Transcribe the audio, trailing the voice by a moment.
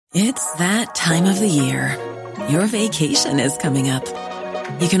It's that time of the year. Your vacation is coming up.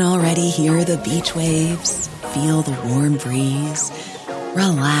 You can already hear the beach waves, feel the warm breeze,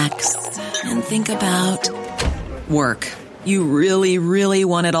 relax, and think about work. You really, really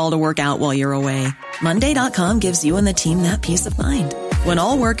want it all to work out while you're away. Monday.com gives you and the team that peace of mind. When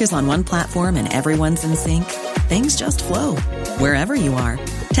all work is on one platform and everyone's in sync, things just flow. Wherever you are,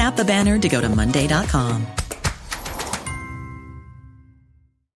 tap the banner to go to Monday.com.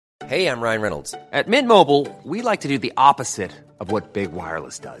 Hey, I'm Ryan Reynolds. At Mint Mobile, we like to do the opposite of what Big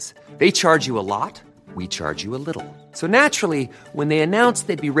Wireless does. They charge you a lot, we charge you a little. So naturally, when they announced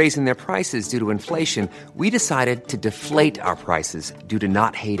they'd be raising their prices due to inflation, we decided to deflate our prices due to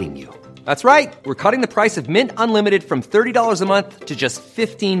not hating you. That's right. We're cutting the price of Mint Unlimited from $30 a month to just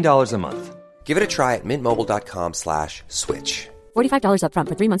 $15 a month. Give it a try at mintmobile.com/switch. $45 up front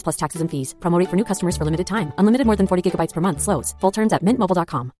for 3 months plus taxes and fees. Promo rate for new customers for limited time. Unlimited more than 40 gigabytes per month. Slows full terms at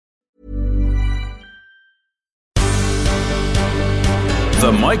mintmobile.com.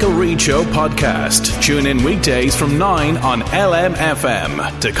 The Michael Reid Show podcast. Tune in weekdays from 9 on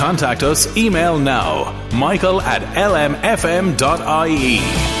LMFM. To contact us, email now, michael@lmfm.ie.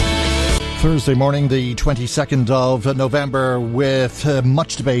 Thursday morning, the 22nd of November, with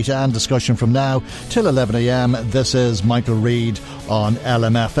much debate and discussion from now till 11 a.m. This is Michael Reid on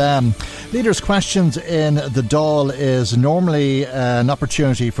LMFM. Leaders' Questions in the Dáil is normally an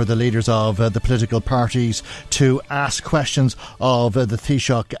opportunity for the leaders of the political parties to ask questions of the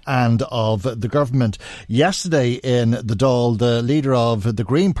Taoiseach and of the government. Yesterday in the Dáil, the leader of the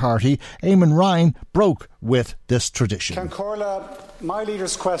Green Party, Eamon Ryan, broke with this tradition. Cancorla, my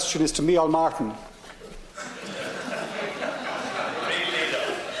leader's question is to Micheál Martin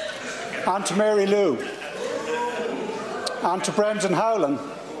and to Mary Lou and to Brendan Howlin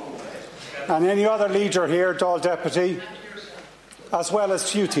and any other leader here, Dáil Deputy, as well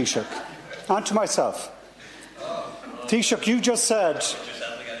as to you, Taoiseach, and to myself. Taoiseach, you just said,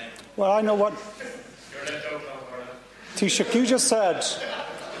 well, I know what... Taoiseach, you just said...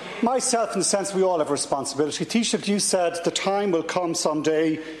 Myself, in the sense we all have a responsibility. Taoiseach, you said the time will come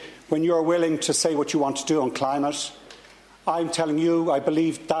someday when you're willing to say what you want to do on climate. I'm telling you, I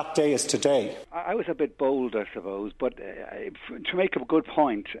believe that day is today. I was a bit bold, I suppose, but to make a good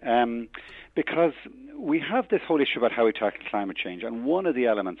point, because we have this whole issue about how we tackle climate change, and one of the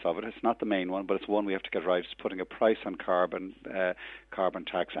elements of it, it's not the main one, but it's one we have to get right, is putting a price on carbon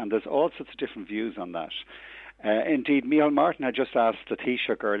tax, and there's all sorts of different views on that. Indeed, Micheál Martin had just asked the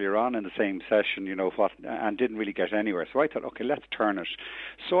Taoiseach earlier on in the same session, what, and didn't really get anywhere. So I thought, OK, let's turn it.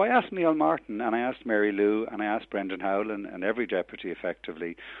 So I asked Micheál Martin, and I asked Mary Lou, and I asked Brendan Howlin, and every deputy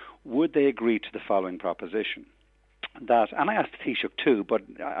effectively, would they agree to the following proposition? That, and I asked the Taoiseach too, but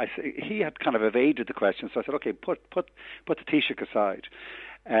he had kind of evaded the question. So I said, OK, put the Taoiseach aside.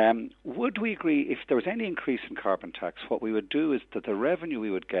 Would we agree if there was any increase in carbon tax, what we would do is that the revenue we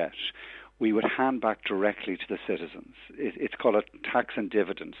would get, we would hand back directly to the citizens. It's called a tax and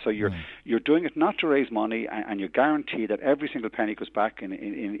dividend. So you're doing it not to raise money, and you guarantee that every single penny goes back in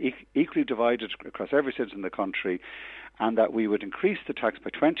equally divided across every citizen in the country, and that we would increase the tax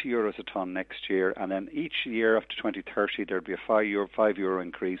by €20 a tonne next year, and then each year up to 2030 there'd be a €5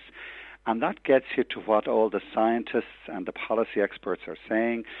 increase. And that gets you to what all the scientists and the policy experts are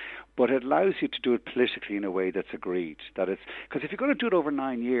saying, but it allows you to do it politically in a way that's agreed. That it's because if you're going to do it over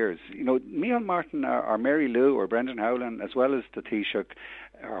 9 years, Micheál Martin or Mary Lou or Brendan Howlin, as well as the Taoiseach,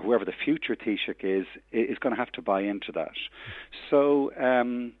 or whoever the future Taoiseach is going to have to buy into that. So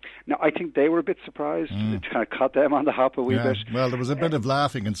now I think they were a bit surprised. It kind of caught them on the hop a wee bit. Well, there was a bit of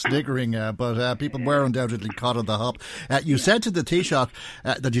laughing and sniggering, but people were undoubtedly caught on the hop. You said to the Taoiseach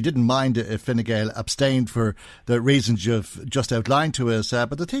that you didn't mind if Fine Gael abstained for the reasons you've just outlined to us,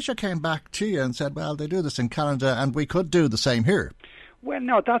 but the Taoiseach came back to you and said, well, they do this in Canada and we could do the same here. Well,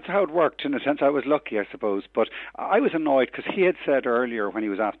 no, that's how it worked. In a sense, I was lucky, I suppose. But I was annoyed because he had said earlier when he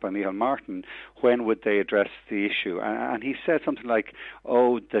was asked by Micheál Martin, when would they address the issue? And he said something like,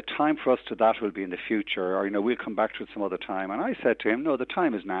 the time for us to that will be in the future, or, we'll come back to it some other time. And I said to him, no, the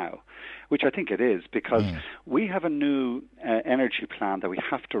time is now, which I think it is, because we have a new energy plan that we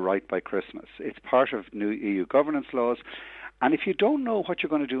have to write by Christmas. It's part of new EU governance laws. And if you don't know what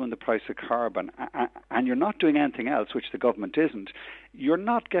you're going to do in the price of carbon, and you're not doing anything else, which the government isn't, you're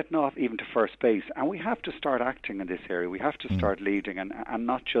not getting off even to first base. And we have to start acting in this area. We have to start leading and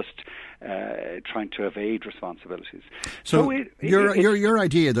not just trying to evade responsibilities. So your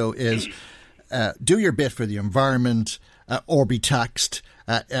idea, though, is do your bit for the environment or be taxed,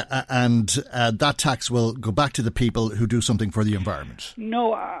 and that tax will go back to the people who do something for the environment.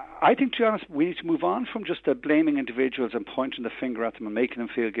 No, I think, to be honest, we need to move on from just blaming individuals and pointing the finger at them and making them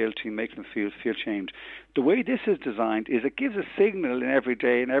feel guilty and making them feel shamed. The way this is designed is it gives a signal in every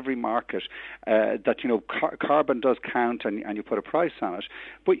day, in every market, that, carbon does count and you put a price on it.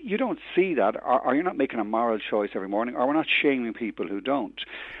 But you don't see that, or you're not making a moral choice every morning, or we're not shaming people who don't.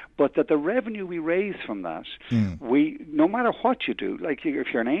 But that the revenue we raise from that, no matter what you do, like if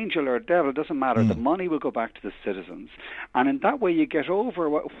you're an angel or a devil, it doesn't matter. The money will go back to the citizens, and in that way you get over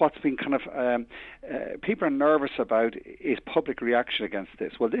what's been kind of people are nervous about is public reaction against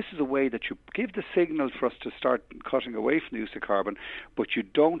this. Well, this is a way that you give the signal for us to start cutting away from the use of carbon, but you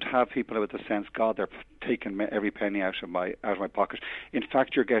don't have people with the sense, God, they're taking every penny out of my pocket. In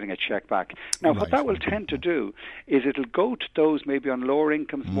fact, you're getting a check back. Now, what that will tend to do is it'll go to those maybe on lower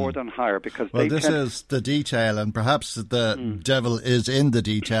incomes more than higher, because this is the detail, and perhaps the devil is in the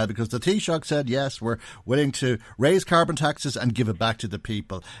detail, because the Taoiseach said, yes, we're willing to raise carbon taxes and give it back to the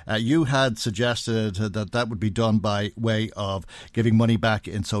people. You had suggested that would be done by way of giving money back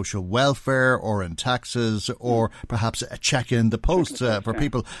in social welfare or in taxes, or perhaps a check in the post for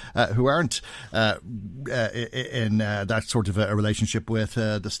people who aren't in that sort of a relationship with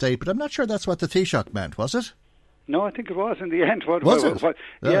the state. But I'm not sure that's what the Taoiseach meant, was it? No, I think it was in the end. Was it?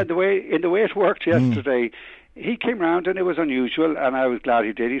 Yeah, the way it worked yesterday, he came round and it was unusual, and I was glad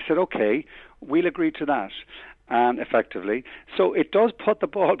he did. He said, "Okay, we'll agree to that." Effectively. So it does put the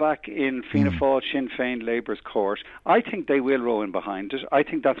ball back in Fianna Fáil, Sinn Féin, Labour's court. I think they will row in behind it. I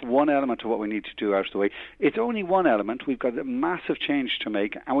think that's one element of what we need to do out of the way. It's only one element. We've got a massive change to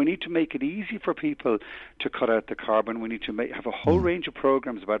make, and we need to make it easy for people to cut out the carbon. We need to have a whole range of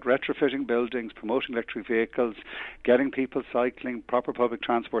programs about retrofitting buildings, promoting electric vehicles, getting people cycling, proper public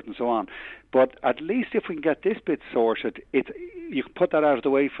transport, and so on. But at least if we can get this bit sorted, you can put that out of the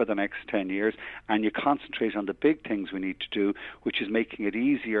way for the next 10 years, and you concentrate on the big things we need to do, which is making it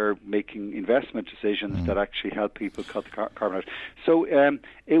easier, making investment decisions that actually help people cut the carbon out. So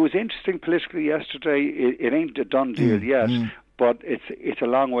it was interesting politically yesterday. It ain't a done deal yet, but it's a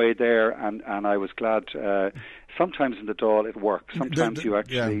long way there, and I was glad. Sometimes in the Dáil it works. Sometimes you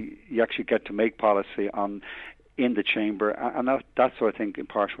actually get to make policy in the chamber, and that's what I think in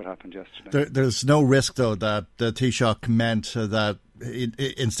part what happened yesterday. There's no risk, though, that the Taoiseach meant that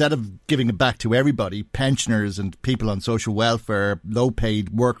instead of giving it back to everybody, pensioners and people on social welfare,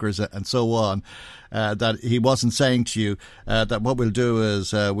 low-paid workers and so on, that he wasn't saying to you that what we'll do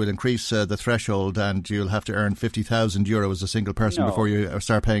is we'll increase the threshold and you'll have to earn €50,000 as a single person before you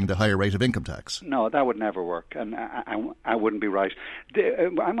start paying the higher rate of income tax. No, that would never work, and I wouldn't be right.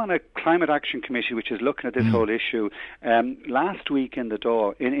 I'm on a climate action committee which is looking at this whole issue. Last week in the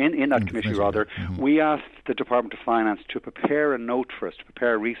Dáil, in that committee rather, we asked the Department of Finance to prepare a note for us, to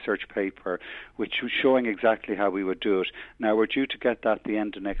prepare a research paper which was showing exactly how we would do it. Now we're due to get that at the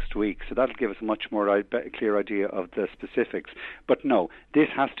end of next week, so that'll give us a much more clear idea of the specifics. But no, this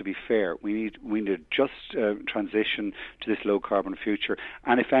has to be fair. We need a just transition to this low carbon future,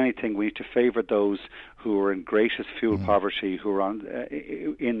 and if anything, we need to favour those who are in greatest fuel poverty, who are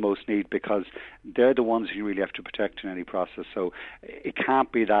in most need, because they're the ones you really have to protect in any process. So it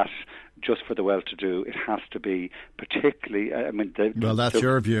can't be that just for the well-to-do. It has to be particularly... Well, that's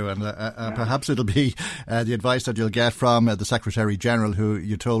your view, and perhaps it'll be the advice that you'll get from the Secretary-General, who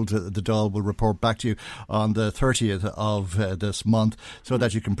you told the Dáil will report back to you on the 30th of this month, so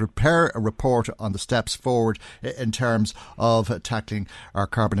that you can prepare a report on the steps forward in terms of tackling our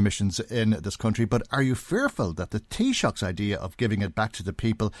carbon emissions in this country. But are you fearful that the Taoiseach's idea of giving it back to the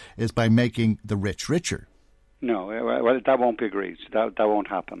people is by making the rich richer? No, well, that won't be agreed. That won't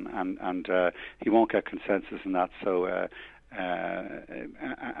happen, and he won't get consensus in that. So,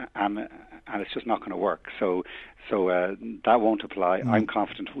 and it's just not going to work. So that won't apply. I'm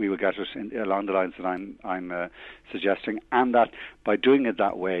confident we will get it along the lines that I'm suggesting, and that by doing it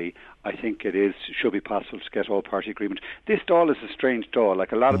that way, I think should be possible to get all-party agreement. This Dáil is a strange Dáil.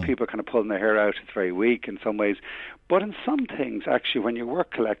 Like, a lot of people are kind of pulling their hair out. It's very weak in some ways. But in some things, actually, when you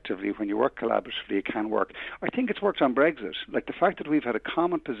work collectively, when you work collaboratively, it can work. I think it's worked on Brexit. Like, the fact that we've had a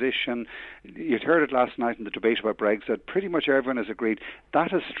common position, you'd heard it last night in the debate about Brexit, pretty much everyone has agreed.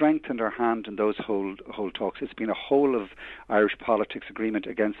 That has strengthened our hand in those whole talks. It's been a whole of Irish politics agreement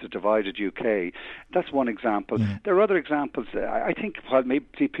against a divided UK. That's one example. There are other examples. I think while maybe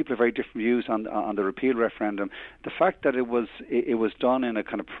people have very different views on the repeal referendum, the fact that it was done in a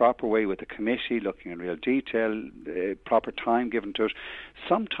kind of proper way with the committee, looking in real detail, proper time given to it.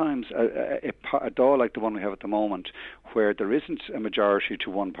 Sometimes a Dáil like the one we have at the moment, where there isn't a majority to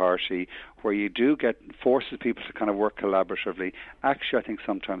one party, where you do forces people to kind of work collaboratively. Actually, I think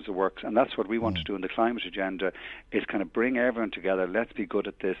sometimes it works, and that's what we want to do in the climate agenda, is kind of bring everyone together. Let's be good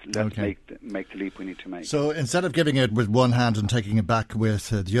at this. Let's make the leap we need to make. So instead of giving it with one hand and taking it back with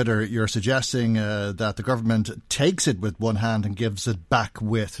the other, you're suggesting that the government takes it with one hand and gives it back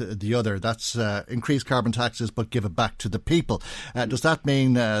with the other. That's increase carbon taxes but give it back to the people. Does that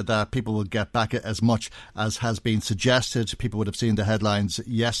mean that people will get back as much as has been suggested? People would have seen the headlines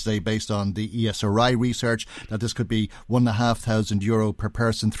yesterday based on the ESRI research that this could be €1,500 per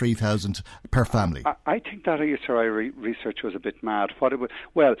person, $3,000 per family. I think that ESRI research was a bit mad.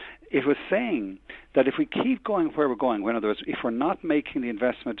 It was saying that if we keep going where we're going, in other words, if we're not making the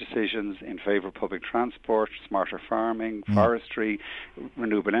investment decisions in favour of public transport, smarter farming, forestry,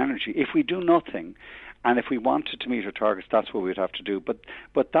 renewable energy, if we do nothing, and if we wanted to meet our targets, that's what we'd have to do.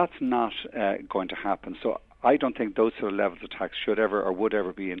 But that's not going to happen. So I don't think those sort of levels of tax should ever or would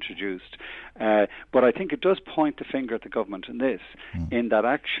ever be introduced. But I think it does point the finger at the government in this, in that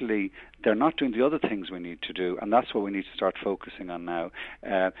actually they're not doing the other things we need to do, and that's what we need to start focusing on now,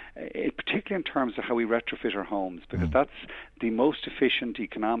 particularly in terms of how we retrofit our homes, because that's the most efficient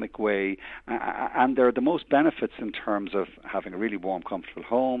economic way, and there are the most benefits in terms of having a really warm, comfortable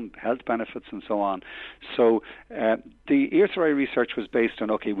home, health benefits and so on. So the ESRI research was based on,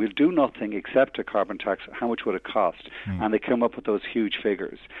 we'll do nothing except a carbon tax, how much would it cost? And they came up with those huge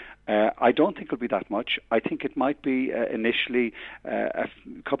figures. I don't think it'll be that much. I think it might be initially a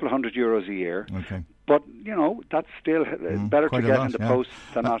couple of €100 a year. Okay. But, that's still better to get in the post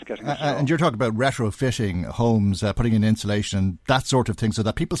than not getting it. And you're talking about retrofitting homes, putting in insulation, that sort of thing, so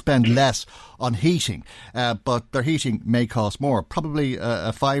that people spend less on heating, but their heating may cost more. Probably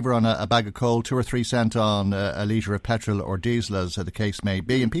a fiver on a bag of coal, 2 or 3 cents on a litre of petrol or diesel, as the case may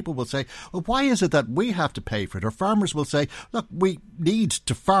be. And people will say, well, why is it that we have to pay for it? Or farmers will say, look, we need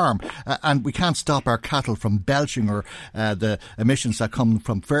to farm and we can't stop our cattle from belching or the emissions that come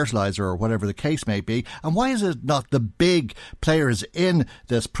from fertiliser or whatever the case may be. And why is it not the big players in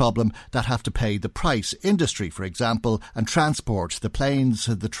this problem that have to pay the price? Industry, for example, and transport, the planes,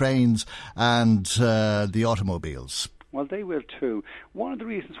 the trains and the automobiles. Well, they will too. One of the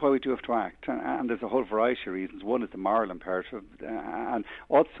reasons why we do have to act, and there's a whole variety of reasons. One is the moral imperative, and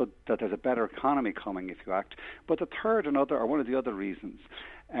also that there's a better economy coming if you act. But the third and one of the other reasons,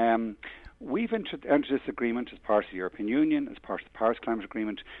 we've entered this agreement as part of the European Union, as part of the Paris Climate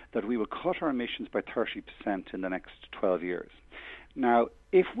Agreement, that we will cut our emissions by 30% in the next 12 years. Now,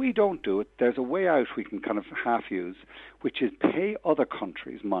 if we don't do it, there's a way out we can kind of half use, which is pay other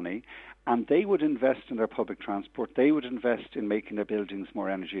countries money, and they would invest in their public transport, they would invest in making their buildings more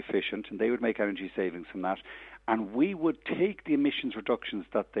energy efficient, and they would make energy savings from that, and we would take the emissions reductions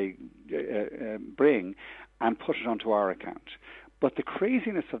that they bring and put it onto our account. But the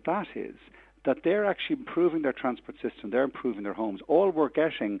craziness of that is that they're actually improving their transport system, they're improving their homes. All we're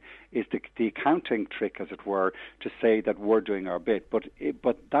getting is the accounting trick, as it were, to say that we're doing our bit. But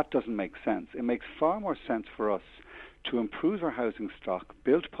that doesn't make sense. It makes far more sense for us to improve our housing stock,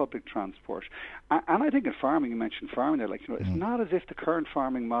 build public transport. And I think in farming, you mentioned farming there, it's not as if the current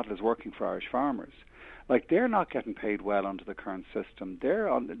farming model is working for Irish farmers. They're not getting paid well under the current system. They're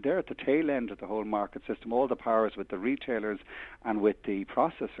at the tail end of the whole market system. All the powers with the retailers and with the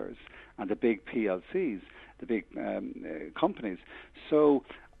processors and the big PLCs, the big companies. So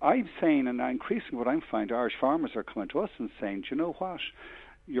I'm saying, and increasingly what I'm finding, Irish farmers are coming to us and saying, do you know what?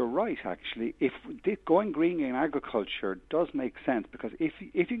 You're right, actually. If going green in agriculture does make sense, because if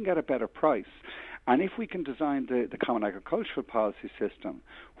you can get a better price, and if we can design the common agricultural policy system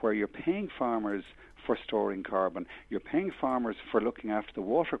where you're paying farmers for storing carbon, you're paying farmers for looking after the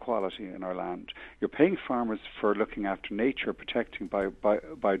water quality in our land, you're paying farmers for looking after nature, protecting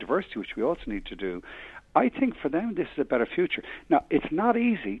biodiversity, which we also need to do, I think for them this is a better future. Now, it's not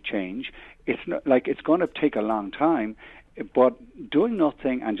easy change. It's not it's going to take a long time, but doing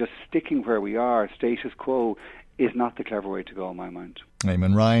nothing and just sticking where we are, status quo, is not the clever way to go in my mind.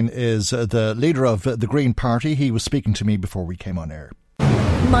 Eamon Ryan is the leader of the Green Party. He was speaking to me before we came on air.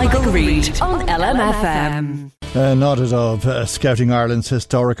 Michael Reid on LMFM. An audit of Scouting Ireland's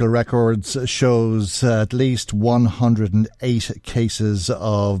historical records shows at least 108 cases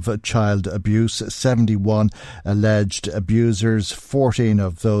of child abuse, 71 alleged abusers, 14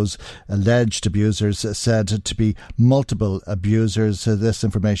 of those alleged abusers said to be multiple abusers. This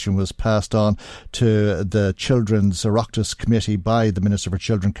information was passed on to the Children's Oireachtas Committee by the Minister for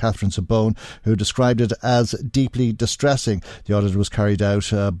Children, Catherine Sabone, who described it as deeply distressing. The audit was carried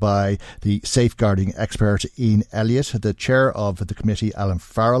out by the safeguarding expert Ian Ian Elliott. The chair of the committee, Alan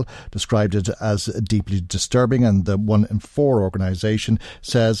Farrell, described it as deeply disturbing, and the 1 in 4 organisation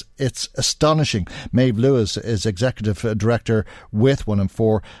says it's astonishing. Maeve Lewis is Executive Director with 1 in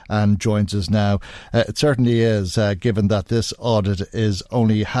 4 and joins us now. It certainly is, given that this audit is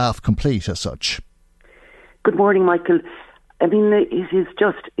only half complete as such. Good morning, Michael. I mean, it is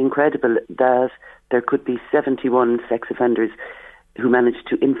just incredible that there could be 71 sex offenders who managed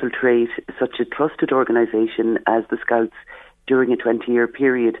to infiltrate such a trusted organisation as the Scouts during a 20-year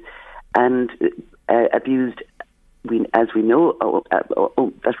period and abused, as we know of,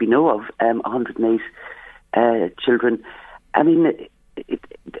 108 children. I mean,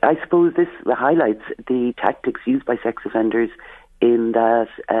 I suppose this highlights the tactics used by sex offenders in that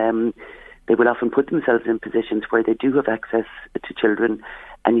they will often put themselves in positions where they do have access to children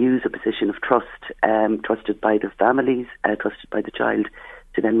and use a position of trust, trusted by their families, trusted by the child,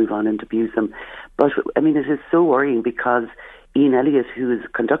 to then move on and abuse them. But, I mean, it is so worrying because Ian Elliott, who is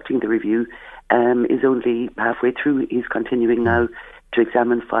conducting the review, is only halfway through. He's continuing now to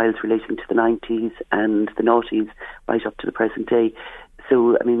examine files relating to the 90s and the noughties right up to the present day.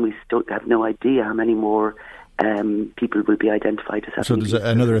 So, I mean, we still have no idea how many more people will be identified as having. So there's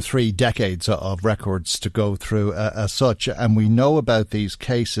another 3 decades of records to go through as such, and we know about these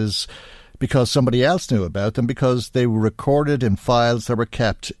cases because somebody else knew about them, because they were recorded in files that were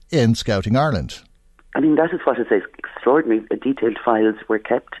kept in Scouting Ireland. I mean, that is what it says. Extraordinary detailed files were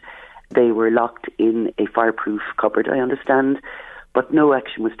kept. They were locked in a fireproof cupboard, I understand, but no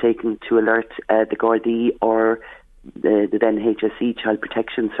action was taken to alert the Gardaí or the then HSE, Child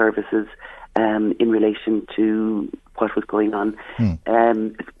Protection Services, in relation to what was going on.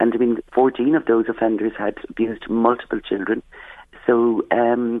 And I mean, 14 of those offenders had abused multiple children. So,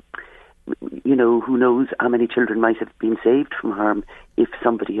 you know, who knows how many children might have been saved from harm if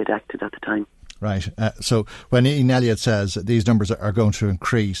somebody had acted at the time. Right. So when Ian Elliott says these numbers are going to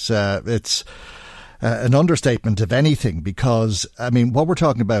increase, it's an understatement, if anything, because, I mean, what we're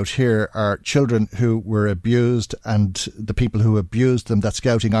talking about here are children who were abused and the people who abused them that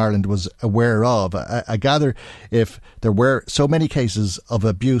Scouting Ireland was aware of. I gather if there were so many cases of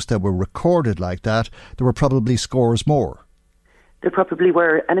abuse that were recorded like that, there were probably scores more. There probably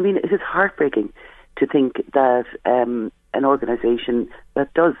were. And I mean, it is heartbreaking to think that an organisation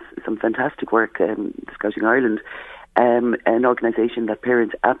that does some fantastic work, Scouting Ireland, an organisation that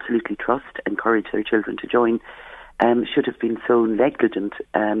parents absolutely trust, encourage their children to join, should have been so negligent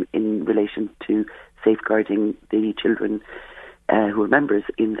in relation to safeguarding the children who are members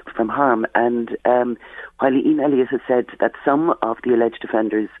from harm. And while Ian Elliott has said that some of the alleged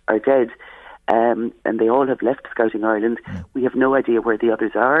offenders are dead, and they all have left Scouting Ireland, we have no idea where the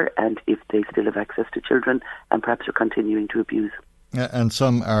others are and if they still have access to children and perhaps are continuing to abuse. And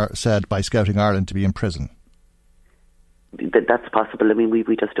some are said by Scouting Ireland to be in prison. That's possible. I mean,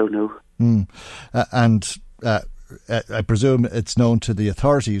 we just don't know. I presume it's known to the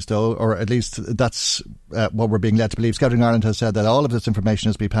authorities, though, or at least that's what we're being led to believe. Scouting Ireland has said that all of this information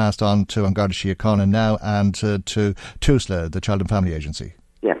has been passed on to An Garda Síochána now and to TUSLA, the Child and Family Agency.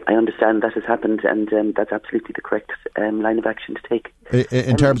 Yeah, I understand that has happened, and that's absolutely the correct line of action to take.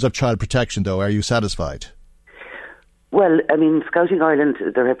 In terms of child protection, though, are you satisfied? Well, I mean, Scouting Ireland,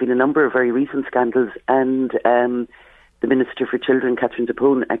 there have been a number of very recent scandals, and the Minister for Children, Catherine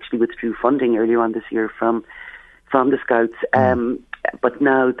Zappone, actually withdrew funding earlier on this year from the Scouts. But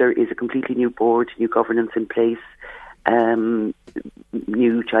now there is a completely new board, new governance in place,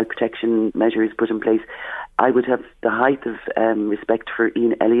 new child protection measures put in place. I would have the height of respect for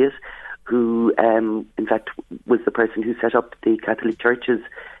Ian Elliott, who in fact was the person who set up the Catholic Church's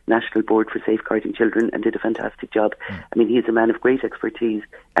National Board for Safeguarding Children and did a fantastic job. I mean, he is a man of great expertise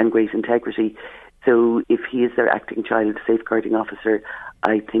and great integrity. So if he is their acting child safeguarding officer,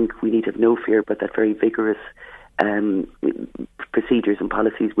 I think we need have no fear but that very vigorous procedures and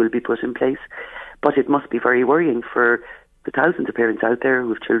policies will be put in place. But it must be very worrying for the thousands of parents out there who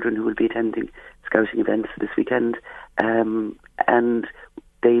have children who will be attending scouting events this weekend, and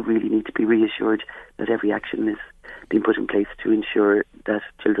they really need to be reassured that every action is being put in place to ensure that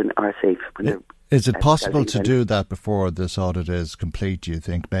children are safe when they're. Is it possible to do that before this audit is complete, do you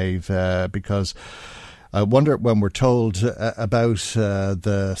think, Maeve? Because I wonder, when we're told about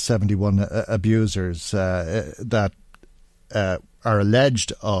the 71 abusers that are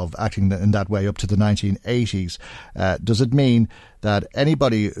alleged of acting in that way up to the 1980s, does it mean that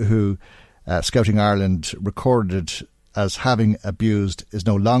anybody who Scouting Ireland recorded as having abused is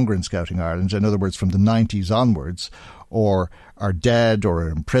no longer in Scouting Ireland, in other words, from the 90s onwards, or are dead or are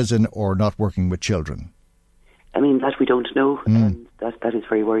in prison or not working with children? I mean, that we don't know, and that is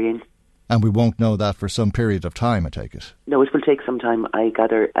very worrying. And we won't know that for some period of time, I take it. No, it will take some time, I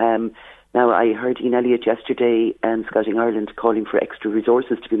gather. Now, I heard Ian Elliott yesterday and Scouting Ireland calling for extra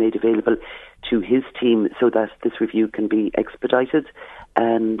resources to be made available to his team so that this review can be expedited.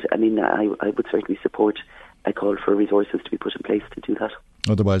 And, I mean, I would certainly support a call for resources to be put in place to do that.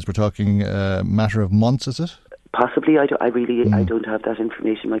 Otherwise, we're talking a matter of months, is it? Possibly. I don't have that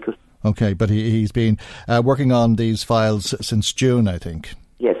information, Michael. OK, but he's been working on these files since June, I think.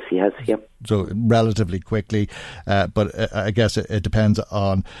 Yes, he has, yep. So relatively quickly, but I guess it depends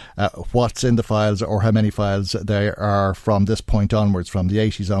on what's in the files or how many files there are from this point onwards, from the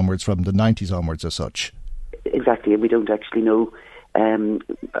 80s onwards, from the 90s onwards as such. Exactly, and we don't actually know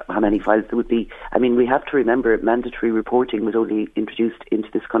how many files there would be. I mean, we have to remember mandatory reporting was only introduced into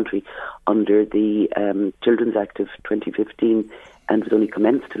this country under the Children's Act of 2015 and was only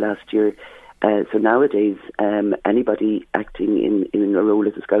commenced last year. So nowadays, anybody acting in a role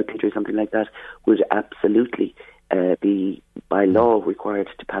as a scout leader or something like that would absolutely be, by law, required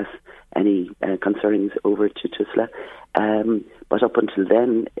to pass any concerns over to TUSLA. But up until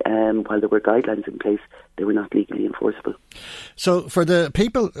then, while there were guidelines in place, they were not legally enforceable. So for the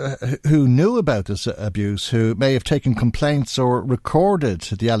people who knew about this abuse, who may have taken complaints or recorded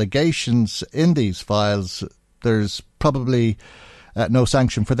the allegations in these files, there's probably no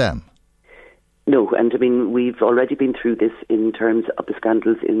sanction for them. No, and I mean, we've already been through this in terms of the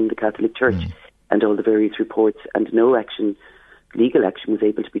scandals in the Catholic Church and all the various reports, and no action, legal action, was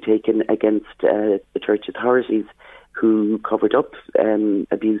able to be taken against the church authorities who covered up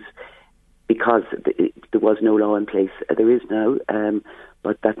abuse because there was no law in place. There is now,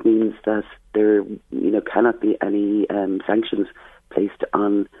 but that means that there cannot be any sanctions placed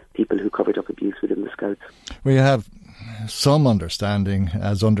on people who covered up abuse within the Scouts. We have some understanding,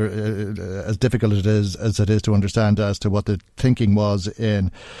 as difficult as it is to understand, as to what the thinking was in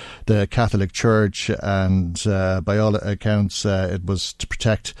the Catholic Church, and by all accounts it was to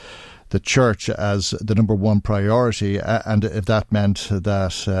protect the church as the number one priority, and if that meant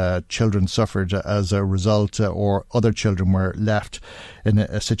that children suffered as a result, or other children were left in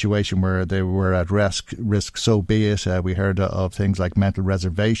a situation where they were at risk, so be it. We heard of things like mental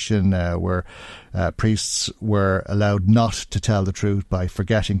reservation, where priests were allowed not to tell the truth by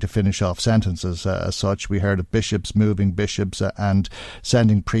forgetting to finish off sentences as such. We heard of bishops moving bishops and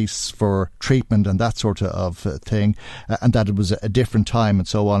sending priests for treatment and that sort of thing, and that it was a different time and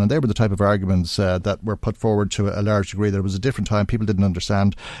so on. And they were the type of arguments that were put forward to a large degree. There was a different time, people didn't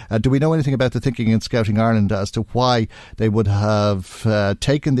understand. Do we know anything about the thinking in Scouting Ireland as to why they would have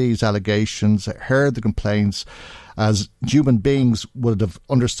taken these allegations, heard the complaints, as human beings would have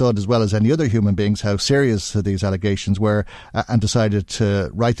understood as well as any other human beings how serious these allegations were, and decided to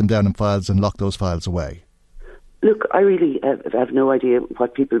write them down in files and lock those files away? Look, I really have no idea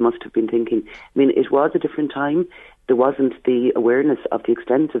what people must have been thinking. I mean, it was a different time. There wasn't the awareness of the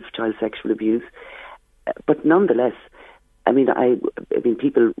extent of child sexual abuse. But nonetheless, I mean,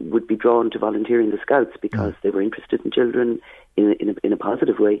 people would be drawn to volunteering the Scouts because they were interested in children in a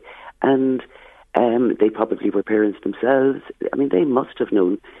positive way. And they probably were parents themselves. I mean, they must have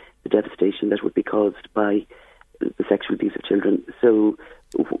known the devastation that would be caused by the sexual abuse of children. So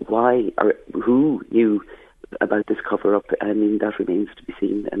why or who knew about this cover-up? I mean, that remains to be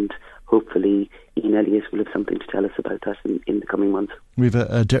seen, and hopefully Ian Elliott will have something to tell us about that in the coming months. We've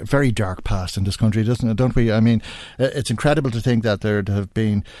a very dark past in this country, don't we? I mean, it's incredible to think that there have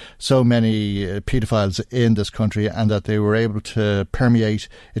been so many paedophiles in this country, and that they were able to permeate,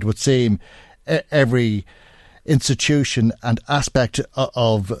 it would seem, every institution and aspect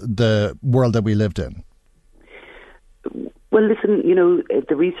of the world that we lived in. Well, listen,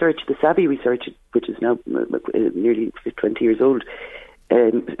 the research, the SABI research, which is now nearly 20 years old,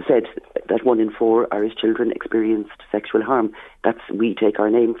 said that 1 in 4 Irish children experienced sexual harm. We take our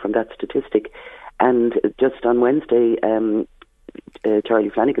name from that statistic. And just on Wednesday, Charlie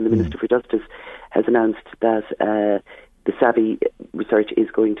Flanagan, the Minister for Justice, has announced that the SABI research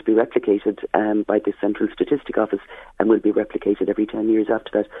is going to be replicated by the Central Statistic Office, and will be replicated every 10 years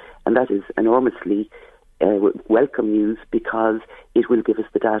after that. And that is enormously welcome news, because it will give us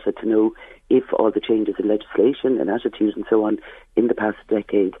the data to know if all the changes in legislation and attitudes and so on in the past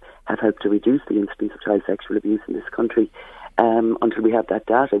decade have helped to reduce the incidence of child sexual abuse in this country. Until we have that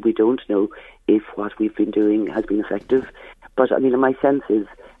data, we don't know if what we've been doing has been effective. But I mean, my sense is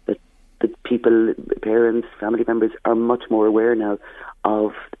that people, parents, family members, are much more aware now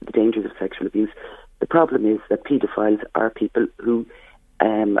of the dangers of sexual abuse. The problem is that paedophiles are people who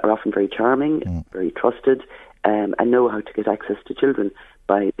are often very charming, very trusted, and know how to get access to children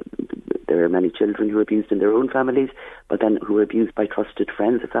by there are many children who are abused in their own families, but then who are abused by trusted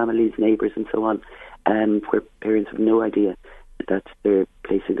friends of families, neighbours and so on, where parents have no idea that they're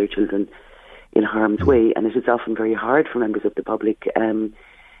placing their children in harm's way. And it is often very hard for members of the public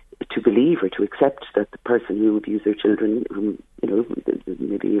to believe or to accept that the person who abused their children, whom,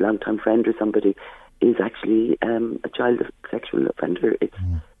 maybe a long-time friend or somebody, is actually a child sexual offender.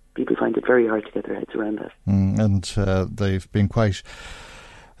 People find it very hard to get their heads around that. And they've been quite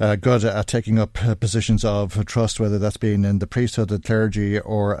good at taking up positions of trust, whether that's been in the priesthood, the clergy,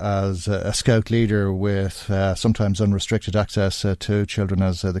 or as a scout leader with sometimes unrestricted access to children,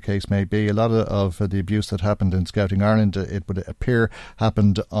 as the case may be. A lot of the abuse that happened in Scouting Ireland, it would appear,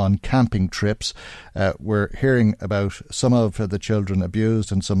 happened on camping trips. We're hearing about some of the children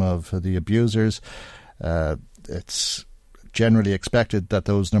abused and some of the abusers. It's generally expected that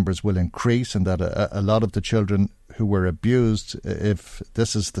those numbers will increase, and that a lot of the children who were abused, if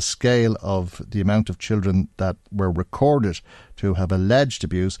this is the scale of the amount of children that were recorded to have alleged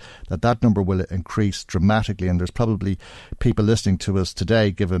abuse, that number will increase dramatically. And there's probably people listening to us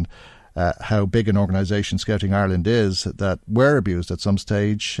today, given how big an organisation Scouting Ireland is, that were abused at some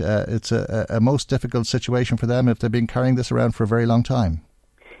stage. It's a most difficult situation for them if they've been carrying this around for a very long time.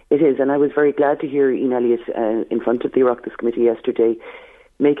 It is, and I was very glad to hear Ian Elliott in front of the Oireachtas Committee yesterday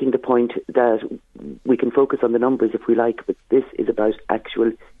making the point that we can focus on the numbers if we like, but this is about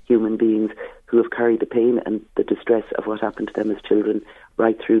actual human beings who have carried the pain and the distress of what happened to them as children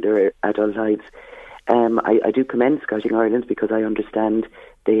right through their adult lives. I do commend Scouting Ireland, because I understand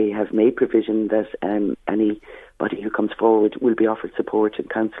they have made provision that anybody who comes forward will be offered support and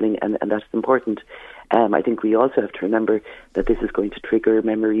counselling, and that's important. I think we also have to remember that this is going to trigger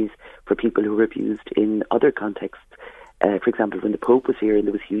memories for people who were abused in other contexts. For example, when the Pope was here and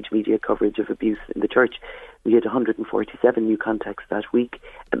there was huge media coverage of abuse in the church, we had 147 new contacts that week,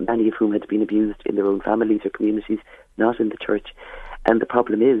 and many of whom had been abused in their own families or communities, not in the church. And the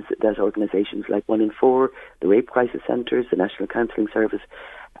problem is that organisations like 1 in 4, the Rape Crisis Centres, the National Counselling Service,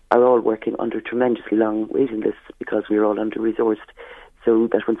 are all working under tremendously long waiting lists because we're all under-resourced. So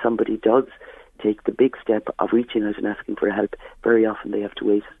that when somebody does take the big step of reaching out and asking for help, very often they have to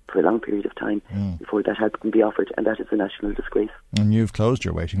wait for a long period of time before that help can be offered, and that is a national disgrace. And you've closed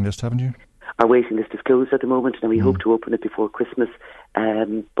your waiting list, haven't you? Our waiting list is closed at the moment, and we hope to open it before Christmas,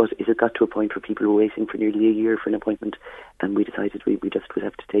 but it has got to a point where people were waiting for nearly a year for an appointment, and we decided we just would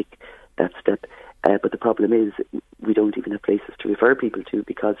have to take that step. But the problem is we don't even have places to refer people to,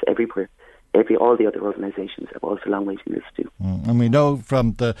 because all the other organisations have also long waiting lists too. And we know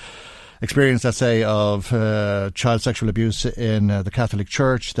from the experience, let's say, of child sexual abuse in the Catholic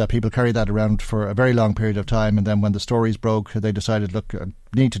Church, that people carry that around for a very long period of time, and then when the stories broke, they decided, look, I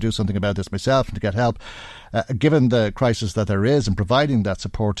need to do something about this myself and to get help. Given the crisis that there is and providing that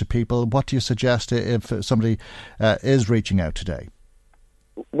support to people, what do you suggest if somebody is reaching out today?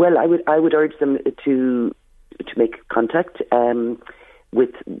 Well, I would urge them to make contact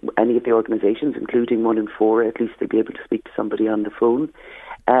with any of the organisations, including 1 in 4. At least they'll be able to speak to somebody on the phone.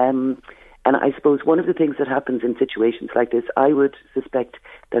 And I suppose one of the things that happens in situations like this, I would suspect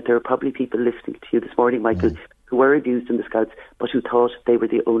that there are probably people listening to you this morning, Michael, who were abused in the Scouts, but who thought they were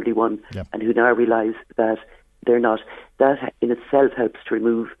the only one, and who now realise that they're not. That in itself helps to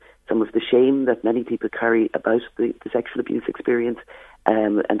remove some of the shame that many people carry about the sexual abuse experience,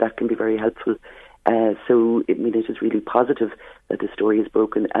 and that can be very helpful. So it is really positive that the story is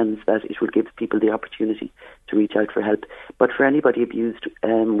broken, and that it will give people the opportunity to reach out for help. But for anybody abused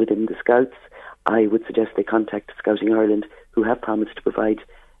within the Scouts, I would suggest they contact Scouting Ireland, who have promised to provide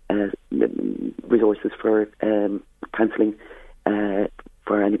resources for counselling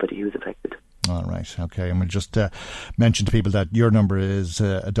for anybody who is affected. All right, OK. And we'll just mention to people that your number is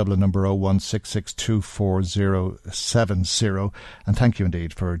a Dublin number 016624070. And thank you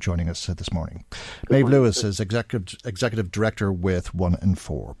indeed for joining us this morning. Maeve Lewis is Executive Director with 1 in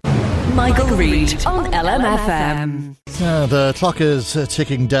 4. Michael Reid on LMFM. The clock is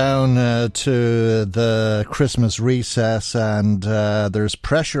ticking down to the Christmas recess, and there's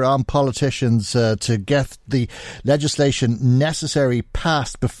pressure on politicians to get the legislation necessary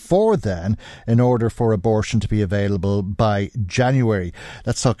passed before then in order for abortion to be available by January.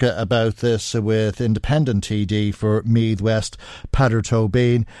 Let's talk about this with independent TD for Meath West, Peadar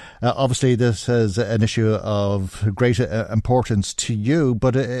Tóibín. Obviously this is an issue of great importance to you,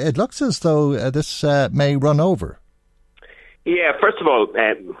 but it looks as though this may run over. Yeah, first of all,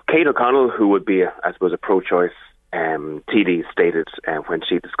 Kate O'Connell, who would be, I suppose, a pro-choice TD, stated when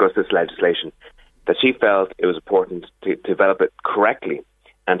she discussed this legislation that she felt it was important to develop it correctly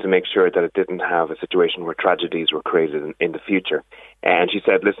and to make sure that it didn't have a situation where tragedies were created in the future. And she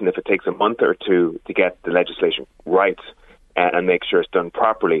said, listen, if it takes a month or two to get the legislation right and make sure it's done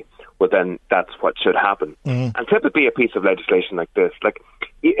properly, well, then that's what should happen. And typically a piece of legislation like this, like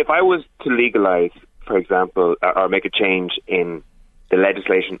if I was to legalise, for example, or make a change in the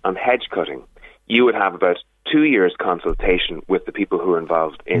legislation on hedge cutting, you would have about 2 years consultation with the people who are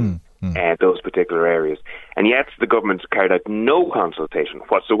involved in those particular areas. And yet the government carried out no consultation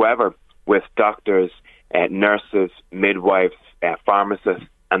whatsoever with doctors, nurses, midwives, pharmacists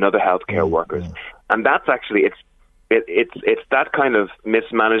and other healthcare workers. And that's actually, it's that kind of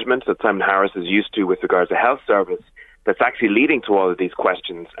mismanagement that Simon Harris is used to with regards to health service that's actually leading to all of these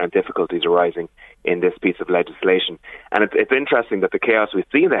questions and difficulties arising in this piece of legislation. And it's interesting that the chaos we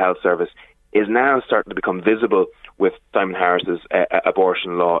see in the health service is now starting to become visible with Simon Harris's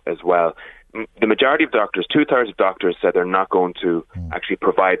abortion law as well. The majority of doctors, 2/3 of doctors, said they're not going to actually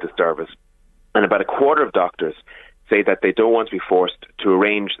provide the service. And about a quarter of doctors say that they don't want to be forced to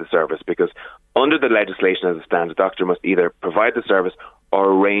arrange the service, because under the legislation as it stands, a doctor must either provide the service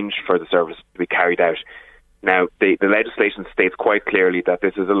or arrange for the service to be carried out. Now, the legislation states quite clearly that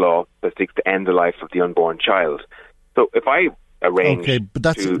this is a law that seeks to end the life of the unborn child. So if I arrange... Okay, but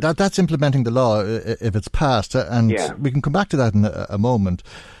that's implementing the law if it's passed, and we can come back to that in a moment.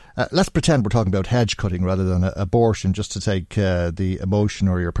 Let's pretend we're talking about hedge cutting rather than abortion, just to take the emotion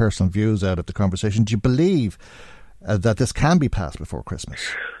or your personal views out of the conversation. Do you believe that this can be passed before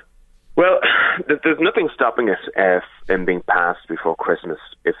Christmas? Well, there's nothing stopping it in being passed before Christmas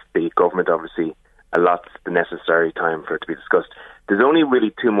if the government obviously allots the necessary time for it to be discussed. There's only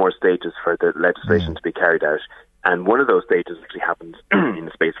really 2 more stages for the legislation to be carried out, and one of those stages actually happens in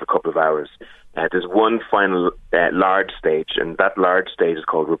the space of a couple of hours. There's one final large stage, and that large stage is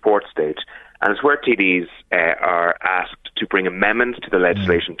called report stage, and it's where TDs are asked to bring amendments to the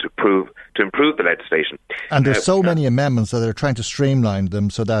legislation to improve the legislation. And there's so many amendments that they're trying to streamline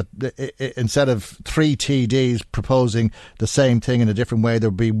them so that instead of 3 TDs proposing the same thing in a different way,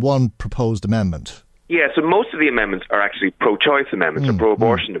 there'll be one proposed amendment. Yeah, so most of the amendments are actually pro-choice amendments or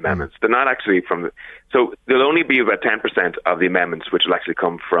pro-abortion amendments. They're not actually from the... So there'll only be about 10% of the amendments which will actually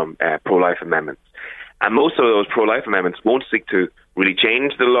come from pro-life amendments. And most of those pro-life amendments won't seek to really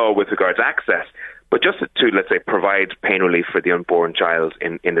change the law with regard to access, but just to, let's say, provide pain relief for the unborn child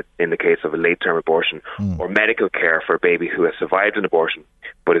in the case of a late-term abortion, or medical care for a baby who has survived an abortion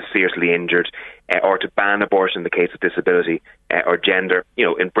but is seriously injured, or to ban abortion in the case of disability or gender. You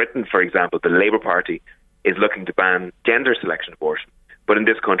know, in Britain, for example, the Labour Party is looking to ban gender selection abortion. But in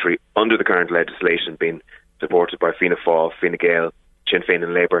this country, under the current legislation being supported by Fianna Fáil, Fine Gael, Sinn Féin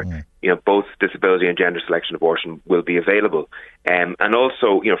and Labour, you know, both disability and gender selection abortion will be available. And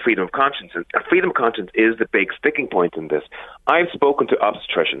also, you know, freedom of conscience. And freedom of conscience is the big sticking point in this. I've spoken to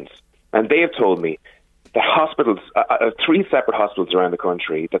obstetricians, and they have told me the hospitals, 3 separate hospitals around the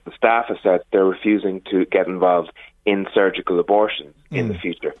country, that the staff have said they're refusing to get involved in surgical abortions in the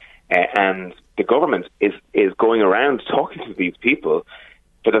future. And the government is going around talking to these people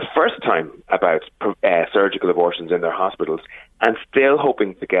for the first time about surgical abortions in their hospitals, and still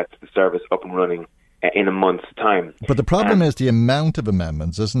hoping to get the service up and running in a month's time. But the problem is the amount of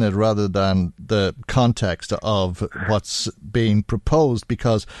amendments, isn't it, rather than the context of what's being proposed,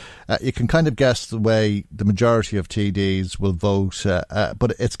 because you can kind of guess the way the majority of TDs will vote,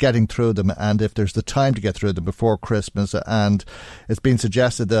 but it's getting through them, and if there's the time to get through them before Christmas, and it's been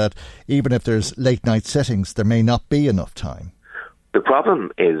suggested that even if there's late night sittings, there may not be enough time. The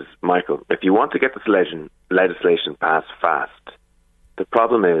problem is, Michael, if you want to get this legislation passed fast, the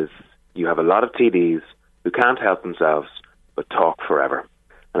problem is you have a lot of TDs who can't help themselves but talk forever.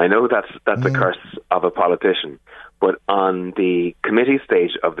 And I know that's a curse of a politician, but on the committee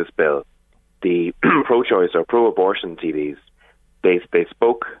stage of this bill, the pro-choice or pro-abortion TDs, they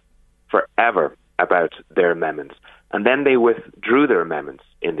spoke forever about their amendments, and then they withdrew their amendments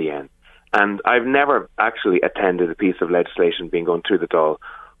in the end. And I've never actually attended a piece of legislation being gone through the Dáil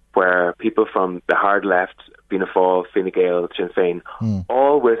where people from the hard left, Fianna Fáil, Fine Gael, Sinn Féin,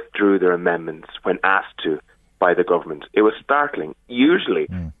 all withdrew their amendments when asked to by the government. It was startling. Usually,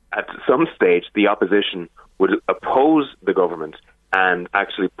 at some stage, the opposition would oppose the government and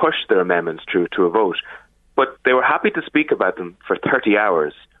actually push their amendments through to a vote. But they were happy to speak about them for 30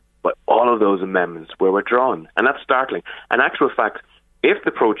 hours, but all of those amendments were withdrawn. And that's startling. In actual fact, if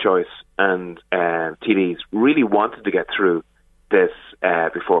the pro-choice and TDs really wanted to get through this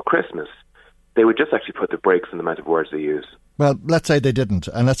before Christmas, they would just actually put the brakes on the amount of words they use. Well, let's say they didn't,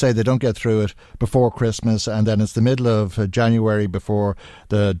 and let's say they don't get through it before Christmas, and then it's the middle of January before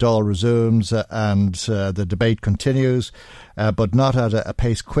the Dáil resumes and the debate continues, but not at a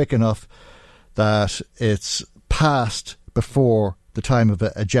pace quick enough that it's passed before the time of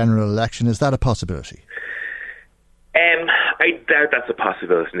a general election. Is that a possibility? I doubt that's a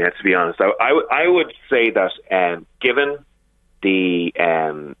possibility, Ned, to be honest. I would say that given the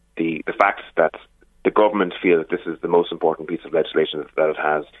fact that the government feel that this is the most important piece of legislation that it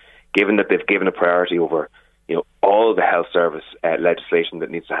has, given that they've given a priority over all the health service legislation that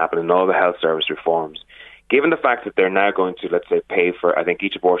needs to happen and all the health service reforms, given the fact that they're now going to, let's say, pay for, I think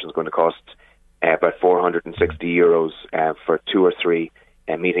each abortion is going to cost about €460 for 2 or 3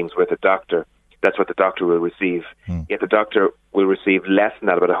 meetings with a doctor. That's what the doctor will receive. Yet the doctor will receive less than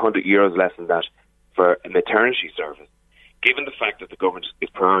that, about €100 less than that, for a maternity service. Given the fact that the government is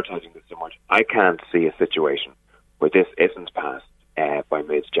prioritising this so much, I can't see a situation where this isn't passed by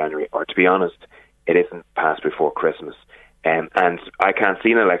mid-January, or to be honest, it isn't passed before Christmas. And I can't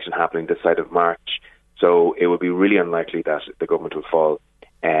see an election happening this side of March, so it would be really unlikely that the government will fall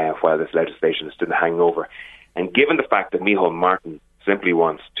while this legislation is still hanging over. And given the fact that Micheál Martin simply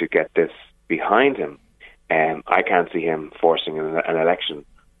wants to get this behind him, I can't see him forcing an election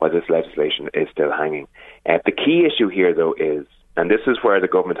while this legislation is still hanging. The key issue here, though, is, and this is where the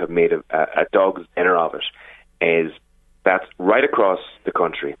government have made a dog's dinner of it, is that right across the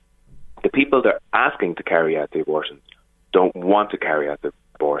country, the people that are asking to carry out the abortions don't want to carry out the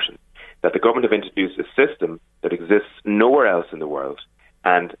abortion. That the government have introduced a system that exists nowhere else in the world,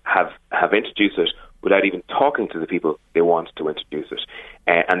 and have introduced it without even talking to the people they want to introduce it.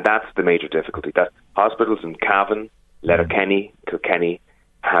 And that's the major difficulty, that hospitals in Cavan, Letterkenny, Kilkenny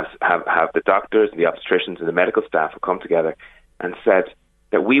have the doctors and the obstetricians and the medical staff have come together and said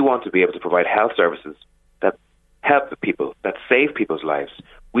that we want to be able to provide health services that help the people, that save people's lives.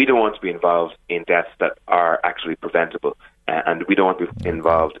 We don't want to be involved in deaths that are actually preventable, and we don't want to be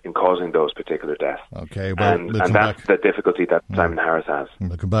involved in causing those particular deaths. Okay, well, and that's the difficulty that Simon Harris has.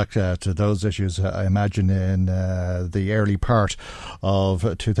 We'll come back to those issues, I imagine, in the early part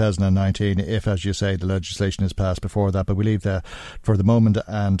of 2019, if, as you say, the legislation is passed before that. But we leave that for the moment,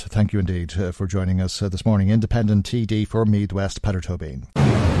 and thank you indeed for joining us this morning. Independent TD for Meath West, Peadar Tóibín.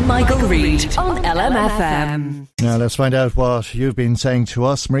 Michael Reid on LMFM. Now let's find out what you've been saying to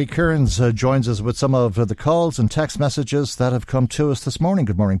us. Marie Kearns joins us with some of the calls and text messages that have come to us this morning.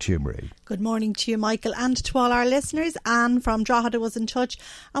 Good morning to you, Marie. Good morning to you, Michael, and to all our listeners. Anne from Drogheda was in touch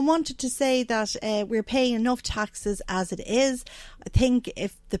and wanted to say that we're paying enough taxes as it is. I think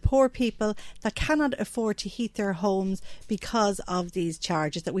if the poor people that cannot afford to heat their homes because of these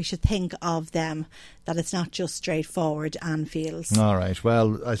charges, that we should think of them, that it's not just straightforward, Anne feels. All right.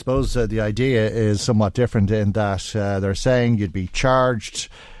 Well, I suppose the idea is somewhat different in that they're saying you'd be charged,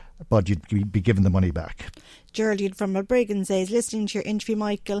 but you'd be given the money back. Geraldine from Mulbrigan says, listening to your interview,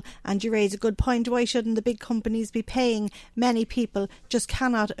 Michael, and you raise a good point. Why shouldn't the big companies be paying? Many people just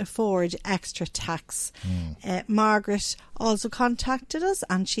cannot afford extra tax. Margaret also contacted us,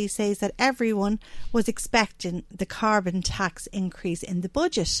 and she says that everyone was expecting the carbon tax increase in the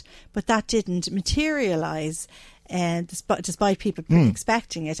budget, but that didn't materialise. Despite people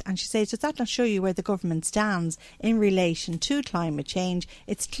expecting it. And she says, does that not show you where the government stands in relation to climate change?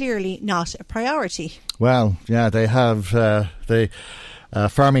 It's clearly not a priority. Well, yeah, they have the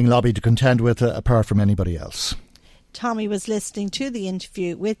farming lobby to contend with apart from anybody else. Tommy was listening to the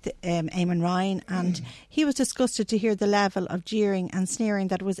interview with Eamon Ryan, and he was disgusted to hear the level of jeering and sneering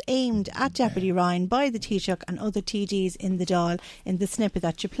that was aimed at Deputy Ryan by the Taoiseach and other TDs in the Dáil in the snippet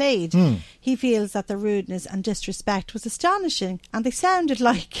that you played. He feels that the rudeness and disrespect was astonishing, and they sounded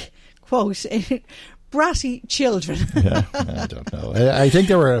like, quote, bratty children. Yeah, I don't know. I think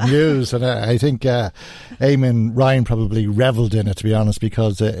they were amused, and I think Eamon Ryan probably revelled in it, to be honest,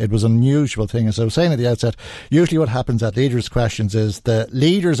 because it was an unusual thing. As I was saying at the outset, usually what happens at leaders' questions is the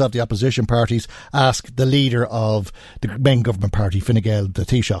leaders of the opposition parties ask the leader of the main government party, Fine Gael, the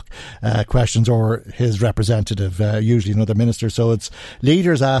Taoiseach, questions, or his representative, usually another minister. So it's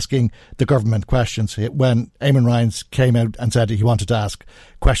leaders asking the government questions. When Eamon Ryan came out and said he wanted to ask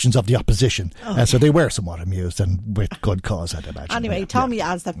questions of the opposition, so they were somewhat amused, and with good cause, I'd imagine. Anyway, Tommy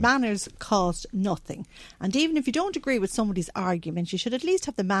adds that manners cost nothing, and even if you don't agree with somebody's argument, you should at least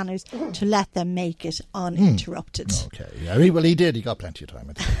have the manners to let them make it uninterrupted. Okay, yeah, well, he did. He got plenty of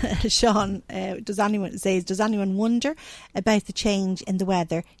time. Sean, does anyone wonder about the change in the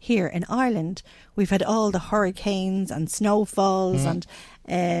weather here in Ireland? We've had all the hurricanes and snowfalls and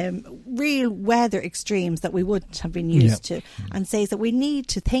real weather extremes that we wouldn't have been used to, and says that we need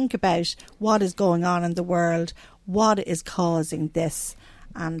to think about what is going on in the world, what is causing this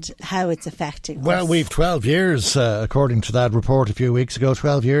and how it's affecting Well, us. we've 12 years, according to that report a few weeks ago,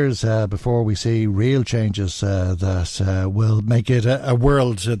 12 years before we see real changes that will make it a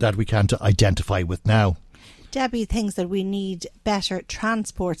world that we can't identify with now. Debbie thinks that we need better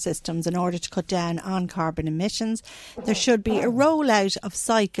transport systems in order to cut down on carbon emissions. There should be a rollout of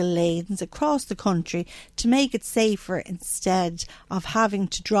cycle lanes across the country to make it safer instead of having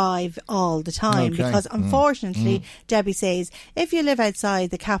to drive all the time. Okay. Because unfortunately, Debbie says, if you live outside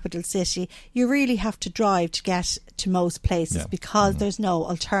the capital city, you really have to drive to get to most places because there's no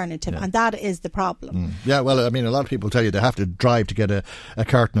alternative. And that is the problem. Yeah, well, I mean, a lot of people tell you they have to drive to get a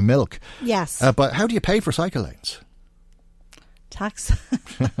carton of milk. Yes. But how do you pay for cycle lanes? Tax.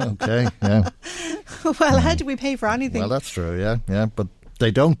 Okay, yeah. Well, how do we pay for anything? Well, that's true, yeah. But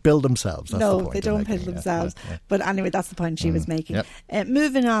they don't build themselves. That's the No, point they don't build themselves. But anyway, that's the point she was making. Yep.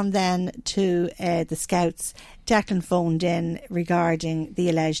 Moving on then to the Scouts. Declan phoned in regarding the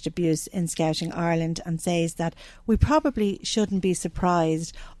alleged abuse in Scouting Ireland and says that we probably shouldn't be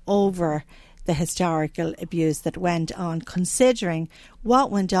surprised over the historical abuse that went on, considering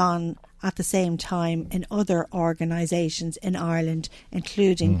what went on at the same time in other organisations in Ireland,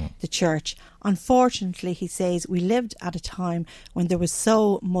 including the church. Unfortunately, he says, we lived at a time when there was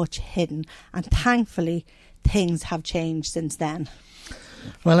so much hidden, and thankfully things have changed since then.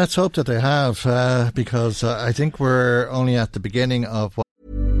 Well, let's hope that they have, because I think we're only at the beginning of what.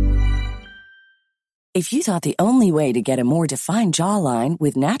 If you thought the only way to get a more defined jawline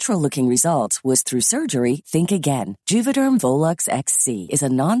with natural-looking results was through surgery, think again. Juvederm Volux XC is a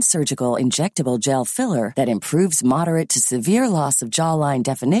non-surgical injectable gel filler that improves moderate to severe loss of jawline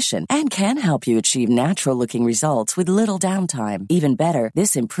definition and can help you achieve natural-looking results with little downtime. Even better,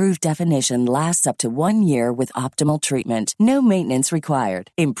 this improved definition lasts up to 1 year with optimal treatment. No maintenance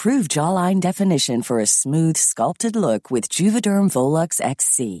required. Improve jawline definition for a smooth, sculpted look with Juvederm Volux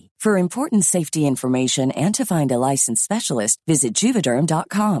XC. For important safety information and to find a licensed specialist, visit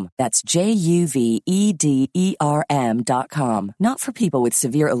Juvederm.com. That's JUVEDERM.com. Not for people with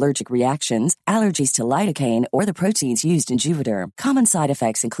severe allergic reactions, allergies to lidocaine, or the proteins used in Juvederm. Common side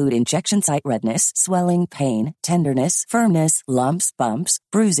effects include injection site redness, swelling, pain, tenderness, firmness, lumps, bumps,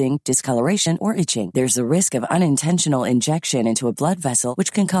 bruising, discoloration, or itching. There's a risk of unintentional injection into a blood vessel,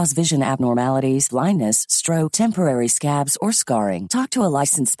 which can cause vision abnormalities, blindness, stroke, temporary scabs, or scarring. Talk to a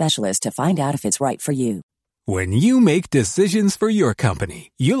licensed specialist to find out if it's right for you. When you make decisions for your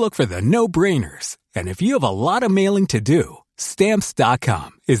company, you look for the no-brainers. And if you have a lot of mailing to do,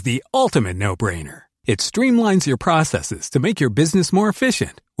 Stamps.com is the ultimate no-brainer. It streamlines your processes to make your business more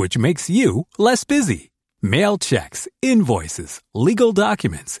efficient, which makes you less busy. Mail checks, invoices, legal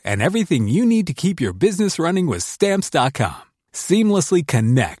documents, and everything you need to keep your business running with Stamps.com. Seamlessly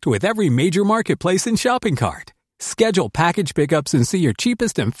connect with every major marketplace and shopping cart. Schedule package pickups and see your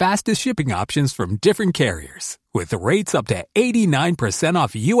cheapest and fastest shipping options from different carriers, with rates up to 89%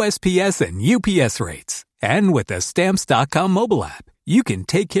 off USPS and UPS rates. And with the Stamps.com mobile app, you can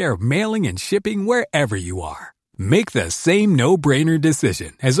take care of mailing and shipping wherever you are. Make the same no-brainer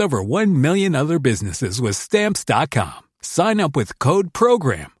decision as over 1 million other businesses with Stamps.com. Sign up with code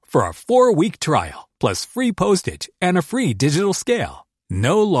PROGRAM for a 4-week trial, plus free postage and a free digital scale.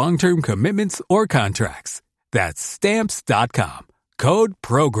 No long-term commitments or contracts. That's Stamps.com. Code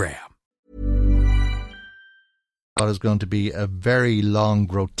PROGRAM. That is going to be a very long,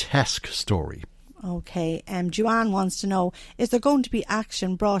 grotesque story. Okay, Joanne wants to know, is there going to be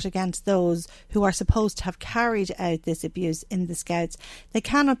action brought against those who are supposed to have carried out this abuse in the Scouts? They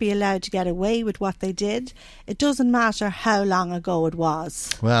cannot be allowed to get away with what they did. It doesn't matter how long ago it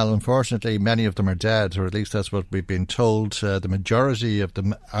was. Well, unfortunately, many of them are dead, or at least that's what we've been told. The majority of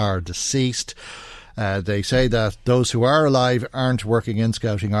them are deceased. They say that those who are alive aren't working in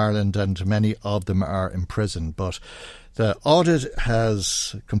Scouting Ireland, and many of them are in prison. But the audit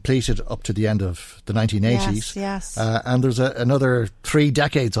has completed up to the end of the 1980s. Yes. And there's another 3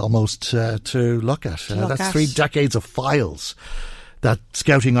 decades almost to look at. That's 3 decades of files that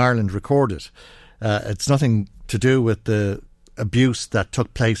Scouting Ireland recorded. It's nothing to do with the abuse that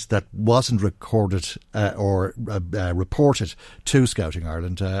took place that wasn't recorded or reported to Scouting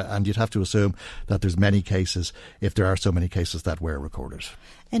Ireland, and you'd have to assume that there's many cases, if there are so many cases, that were recorded.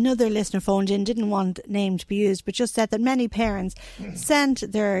 Another listener phoned in, didn't want name to be used, but just said that many parents sent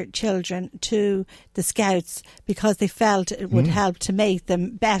their children to the Scouts because they felt it would help to make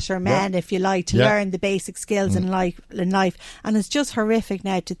them better men, if you like, to learn the basic skills in life. And it's just horrific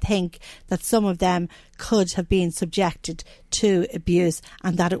now to think that some of them could have been subjected to abuse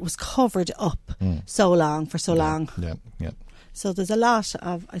and that it was covered up for so long. Yeah. So there's a lot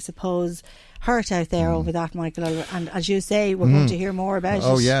of, I suppose, hurt out there over that, Michael. And as you say, we're going to hear more about it.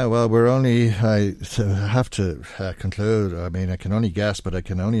 Oh, yeah. Well, I have to conclude. I mean, I can only guess, but I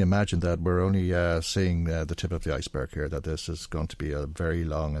can only imagine that we're only seeing the tip of the iceberg here, that this is going to be a very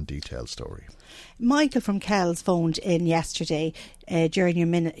long and detailed story. Michael from Kells phoned in yesterday during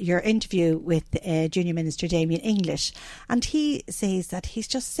your interview with Junior Minister Damien English, and he says that he's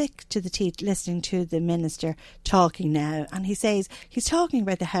just sick to the teeth listening to the Minister talking now, and he says he's talking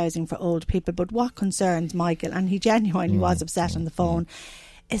about the housing for old people, but what concerns Michael, and he genuinely was upset on the phone,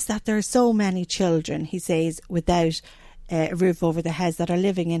 is that there are so many children, he says, without a roof over their heads, that are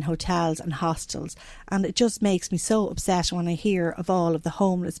living in hotels and hostels, and it just makes me so upset when I hear of all of the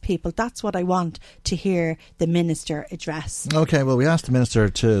homeless people. That's what I want to hear the Minister address. OK, well, we asked the Minister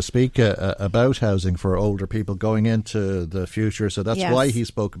to speak about housing for older people going into the future, so that's why he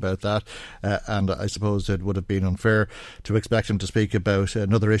spoke about that, and I suppose it would have been unfair to expect him to speak about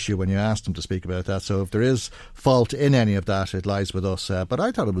another issue when you asked him to speak about that. So if there is fault in any of that, it lies with us, but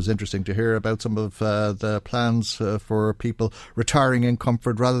I thought it was interesting to hear about some of the plans for people retiring in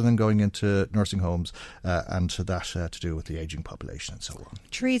comfort rather than going into nursing homes, and that to do with the ageing population and so on.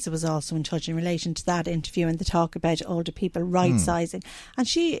 Teresa was also in touch in relation to that interview and the talk about older people right-sizing, and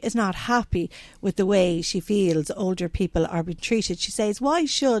she is not happy with the way she feels older people are being treated. She says, why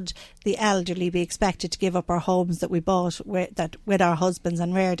should the elderly be expected to give up our homes that we bought with our husbands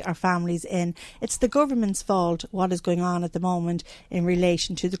and reared our families in? It's the government's fault what is going on at the moment in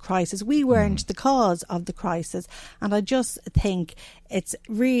relation to the crisis. We weren't the cause of the crisis, and I just think it's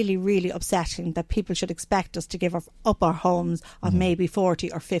really, really upsetting that people should expect us to give up our homes of maybe 40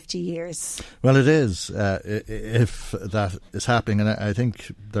 or 50 years. Well, it is, if that is happening, and I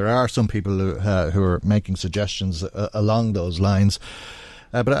think there are some people who are making suggestions along those lines.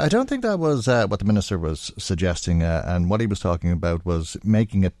 But I don't think that was what the Minister was suggesting, and what he was talking about was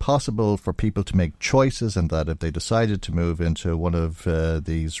making it possible for people to make choices, and that if they decided to move into one of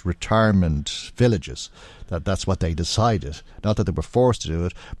these retirement villages, that's what they decided. Not that they were forced to do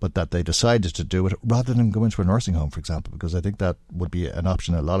it, but that they decided to do it rather than go into a nursing home, for example, because I think that would be an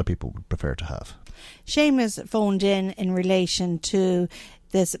option a lot of people would prefer to have. Seamus phoned in relation to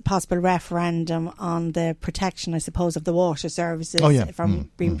this possible referendum on the protection, I suppose, of the water services from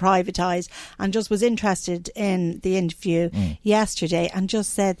being privatised, and just was interested in the interview yesterday, and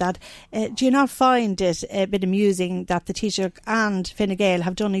just said that do you not find it a bit amusing that the Taoiseach and Fine Gael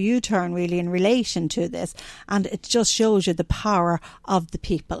have done a U-turn really in relation to this, and it just shows you the power of the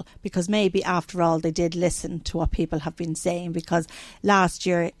people, because maybe after all they did listen to what people have been saying, because last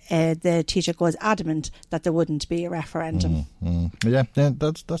year the Taoiseach was adamant that there wouldn't be a referendum. Yeah,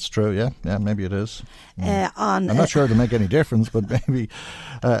 that's true. Yeah, maybe it is. I'm not sure it'll make any difference, but maybe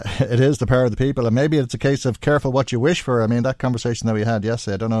it is the power of the people, and maybe it's a case of careful what you wish for. I mean, that conversation that we had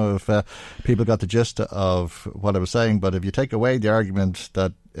yesterday, I don't know if people got the gist of what I was saying, but if you take away the argument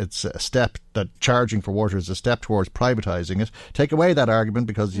that it's a step, that charging for water is a step towards privatising it, take away that argument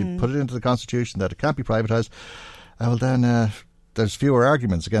because you put it into the Constitution that it can't be privatised, well then there's fewer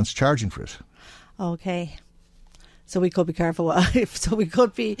arguments against charging for it. Okay. So we could be careful. So we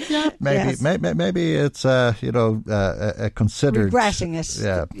could be. Yeah, maybe it's a considered regretting it.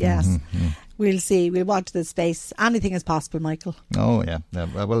 Yeah. Yes. We'll see. We'll watch this space. Anything is possible, Michael. Oh yeah.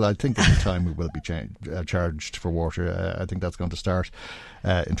 Well, I think at the time we will be charged for water. I think that's going to start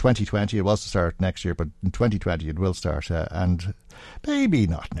in 2020. It was to start next year, but in 2020 it will start, and maybe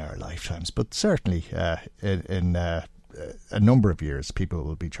not in our lifetimes, but certainly in a number of years, people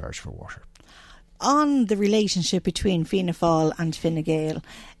will be charged for water. On the relationship between Fianna Fáil and Fine Gael,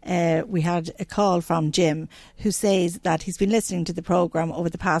 we had a call from Jim, who says that he's been listening to the programme over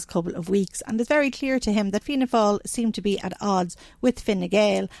the past couple of weeks, and it's very clear to him that Fianna Fáil seem to be at odds with Fine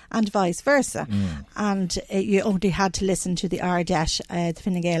Gael and vice versa. And you only had to listen to the Ardèche, the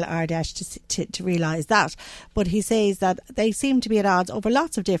Fine Gael Ardèche, to realise that. But he says that they seem to be at odds over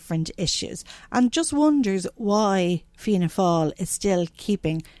lots of different issues, and just wonders why Fianna Fáil is still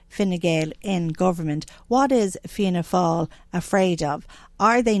keeping Fine Gael in government. What is Fianna Fáil afraid of?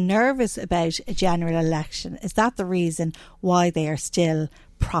 Are they nervous about a general election? Is that the reason why they are still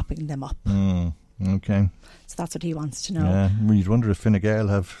propping them up? Okay. So that's what he wants to know. Yeah, you'd wonder if Fine Gael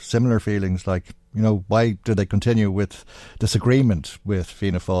have similar feelings, like, why do they continue with disagreement with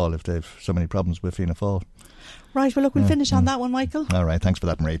Fianna Fáil if they've so many problems with Fianna Fáil? Right, well look, we'll finish on that one, Michael. All right, thanks for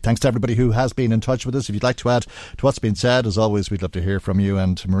that, Marie. Thanks to everybody who has been in touch with us. If you'd like to add to what's been said, as always, we'd love to hear from you,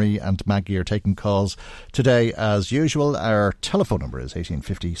 and Marie and Maggie are taking calls today as usual. Our telephone number is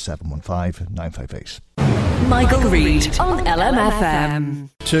 1850 715 958. Michael Reid on LMFM.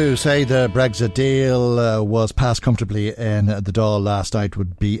 To say the Brexit deal was passed comfortably in the Dáil last night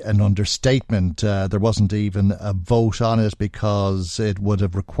would be an understatement. There wasn't even a vote on it because it would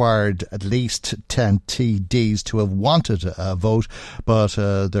have required at least 10 TDs to have wanted a vote, but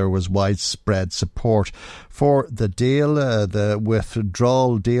there was widespread support for the deal. The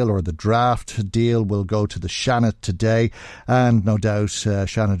withdrawal deal or the draft deal will go to the Seanad today, and no doubt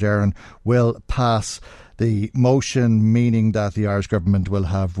Seanad Éireann will pass the motion, meaning that the Irish government will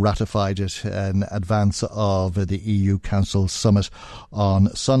have ratified it in advance of the EU Council summit on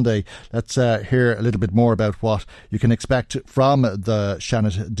Sunday. Let's hear a little bit more about what you can expect from the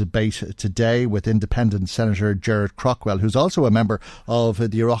Seanad debate today with Independent Senator Gerard Craughwell, who's also a member of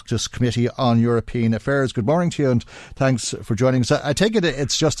the Oireachtas Committee on European Affairs. Good morning to you and thanks for joining us. I take it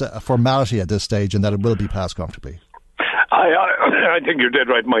it's just a formality at this stage and that it will be passed comfortably. I think you're dead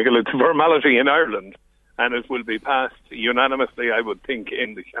right, Michael. It's a formality in Ireland, and it will be passed unanimously, I would think,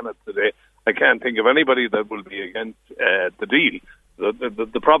 in the Seanad today. I can't think of anybody that will be against the deal.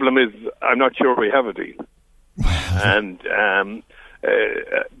 The problem is, I'm not sure we have a deal. And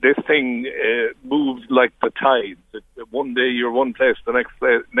this thing moves like the tides. One day you're one place, the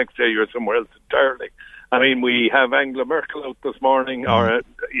next day you're somewhere else entirely. I mean, we have Angela Merkel out this morning, or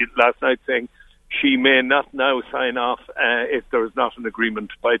last night, saying she may not now sign off if there is not an agreement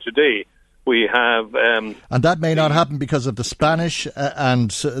by today. We have... and that may not happen because of the Spanish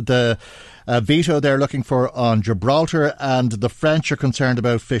and the veto they're looking for on Gibraltar, and the French are concerned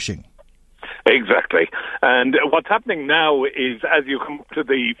about fishing. Exactly. And what's happening now is, as you come to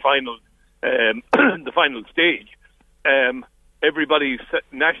the final the final stage, everybody's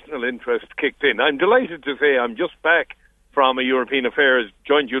national interest kicked in. I'm delighted to say I'm just back from a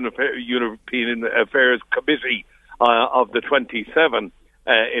Joint European Affairs Committee of the 27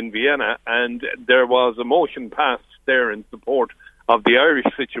 in Vienna, and there was a motion passed there in support of the Irish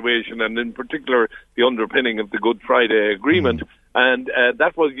situation, and in particular the underpinning of the Good Friday Agreement, and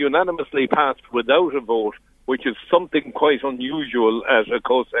that was unanimously passed without a vote, which is something quite unusual at a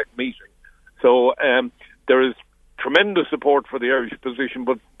COSAC meeting. So there is tremendous support for the Irish position,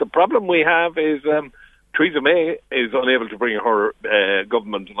 but the problem we have is Theresa May is unable to bring her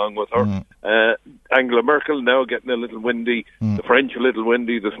government along with her. Angela Merkel now getting a little windy, the French a little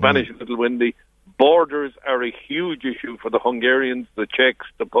windy, the Spanish a little windy. Borders are a huge issue for the Hungarians, the Czechs,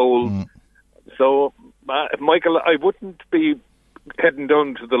 the Poles. So, Michael, I wouldn't be heading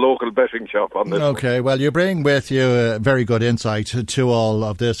down to the local betting shop on this. Okay, well, you bring with you a very good insight to all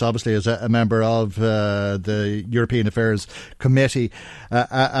of this, obviously as a member of the European Affairs Committee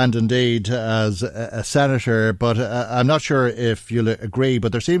and indeed as a senator, but I'm not sure if you'll agree,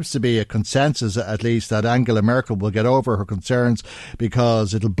 but there seems to be a consensus at least that Angela Merkel will get over her concerns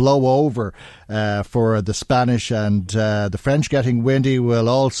because it'll blow over for the Spanish, and the French getting windy will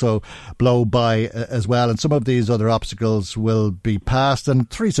also blow by as well, and some of these other obstacles will be passed, and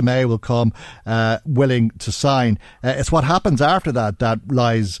Theresa May will come willing to sign. It's what happens after that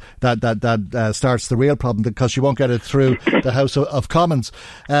starts the real problem, because she won't get it through the House of Commons.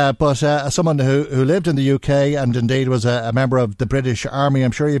 But as someone who lived in the UK and indeed was a member of the British Army,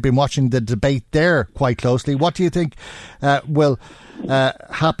 I'm sure you've been watching the debate there quite closely. What do you think will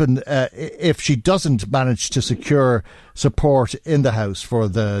happen if she doesn't manage to secure support in the House for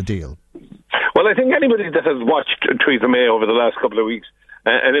the deal? Well, I think anybody that has watched Theresa May over the last couple of weeks,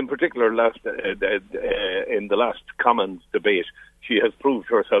 and in particular in the last Commons debate, she has proved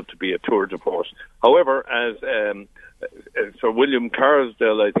herself to be a tour de force. However, as Sir William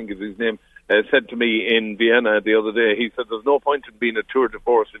Carsdale, I think is his name, said to me in Vienna the other day, he said there's no point in being a tour de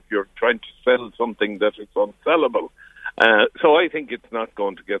force if you're trying to sell something that is unsellable. So I think it's not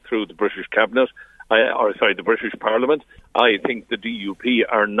going to get through the British Cabinet. The British Parliament. I think the DUP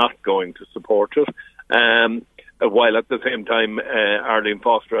are not going to support it, while at the same time Arlene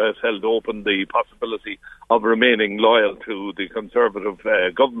Foster has held open the possibility of remaining loyal to the Conservative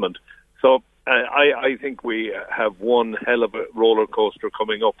government. So I think we have one hell of a roller coaster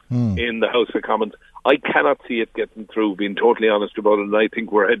coming up in the House of Commons. I cannot see it getting through, being totally honest about it, and I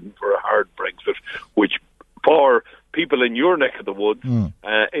think we're heading for a hard Brexit, which for people in your neck of the woods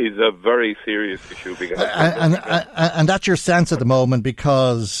is a very serious issue. And that's your sense at the moment,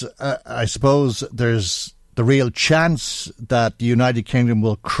 because I suppose there's the real chance that the United Kingdom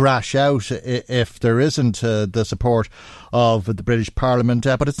will crash out if there isn't the support of the British Parliament.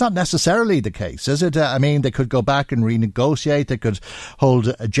 But it's not necessarily the case, is it? I mean, they could go back and renegotiate. They could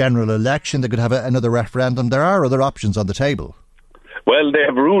hold a general election. They could have another referendum. There are other options on the table. Well, they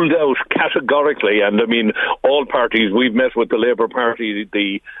have ruled out categorically, and I mean, all parties, we've met with the Labour Party,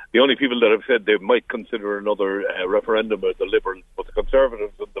 the only people that have said they might consider another referendum are the Liberals, but the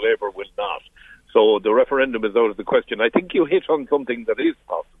Conservatives and the Labour will not. So the referendum is out of the question. I think you hit on something that is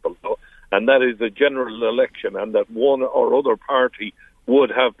possible, though, and that is a general election, and that one or other party would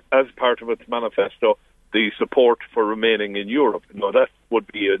have, as part of its manifesto, the support for remaining in Europe. Now, that would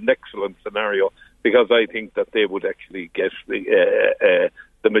be an excellent scenario, because I think that they would actually get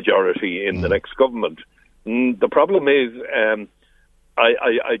the majority in the next government. The problem is,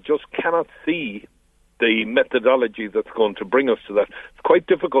 I just cannot see the methodology that's going to bring us to that. It's quite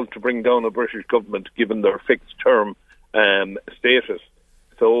difficult to bring down a British government given their fixed term status.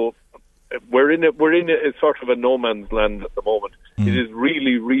 So we're in a sort of a no man's land at the moment. It is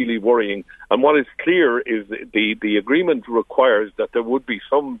really, really worrying. And what is clear is the agreement requires that there would be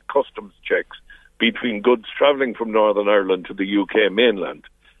some customs checks between goods travelling from Northern Ireland to the UK mainland.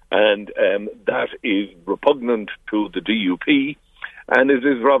 And that is repugnant to the DUP. And it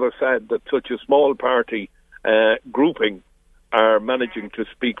is rather sad that such a small party grouping are managing to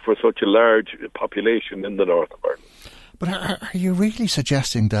speak for such a large population in the north of Ireland. But are you really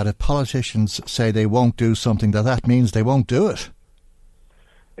suggesting that if politicians say they won't do something, that means they won't do it?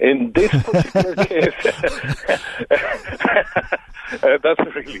 In this particular case, that's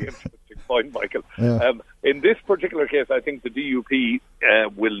a really interesting point, Michael. Yeah. In this particular case, I think the DUP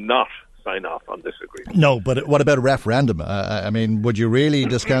will not sign off on this agreement. No, but what about a referendum? I mean, would you really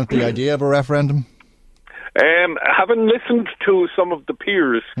discount the idea of a referendum? Having listened to some of the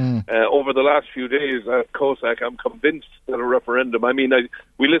peers over the last few days at COSAC, I'm convinced that a referendum,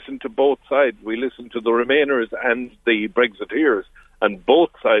 we listened to both sides. We listened to the Remainers and the Brexiteers, and both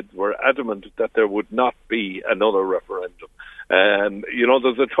sides were adamant that there would not be another referendum.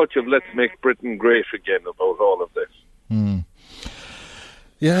 There's a touch of let's make Britain great again about all of this.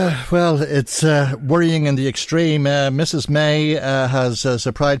 Yeah, well, it's worrying in the extreme. Mrs. May has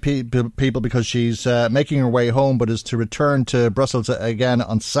surprised people because she's making her way home, but is to return to Brussels again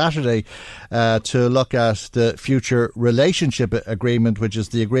on Saturday to look at the future relationship agreement, which is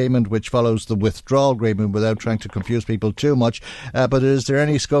the agreement which follows the withdrawal agreement, without trying to confuse people too much. But is there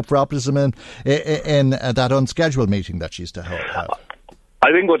any scope for optimism in that unscheduled meeting that she's to have?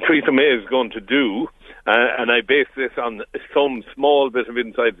 I think what Theresa May is going to do, and I base this on some small bit of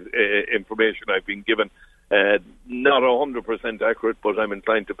inside information I've been given, not 100% accurate, but I'm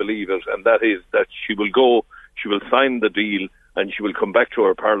inclined to believe it, and that is that she will sign the deal, and she will come back to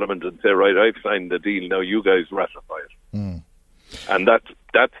her Parliament and say, right, I've signed the deal, now you guys ratify it. And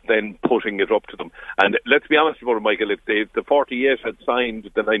that's then putting it up to them. And let's be honest about it, Michael, if the 48 had signed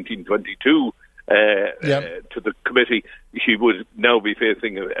the 1922 to the committee, she would now be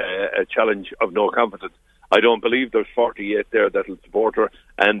facing a challenge of no confidence. I don't believe there's 48 there that will support her,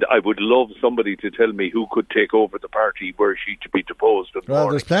 and I would love somebody to tell me who could take over the party were she to be deposed. Well,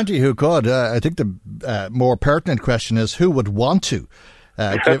 there's plenty who could. I think the more pertinent question is who would want to.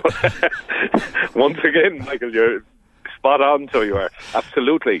 Once again, Michael, you're spot on, so you are.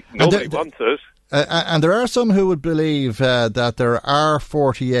 Absolutely. Nobody wants it. And there are some who would believe that there are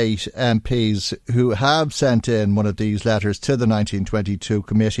 48 MPs who have sent in one of these letters to the 1922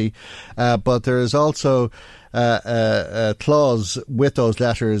 committee, but there is also a clause with those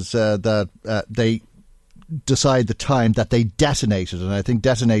letters that they decide the time that they detonated, and I think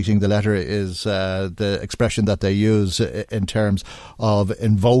detonating the letter is the expression that they use in terms of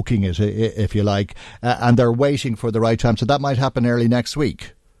invoking it, if you like, and they're waiting for the right time, so that might happen early next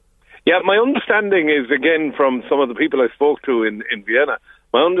week. Yeah, my understanding is, again, from some of the people I spoke to in Vienna,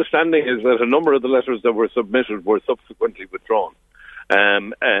 my understanding is that a number of the letters that were submitted were subsequently withdrawn.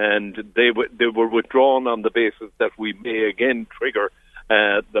 And they were withdrawn on the basis that we may again trigger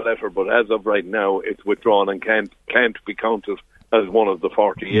the letter, but as of right now, it's withdrawn and can't be counted as one of the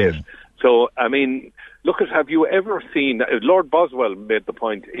 48. So, I mean, look, have you ever seen, Lord Boswell made the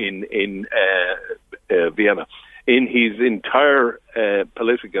point in Vienna, in his entire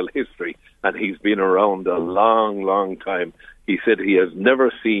political history, and he's been around a long, long time, he said he has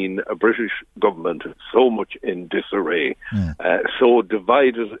never seen a British government so much in disarray, so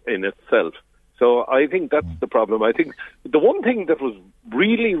divided in itself. So I think that's the problem. I think the one thing that was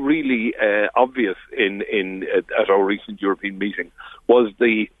really, really obvious at our recent European meeting was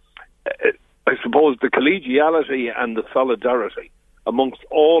the collegiality and the solidarity amongst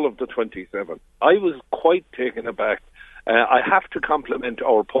all of the 27. I was quite taken aback. I have to compliment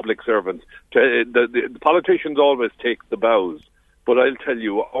our public servants. The politicians always take the bows, but I'll tell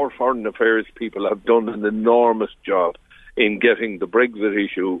you, our foreign affairs people have done an enormous job in getting the Brexit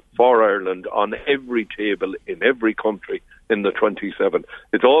issue for Ireland on every table in every country in the 27.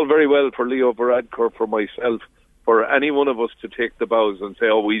 It's all very well for Leo Varadkar, for myself, for any one of us to take the bows and say,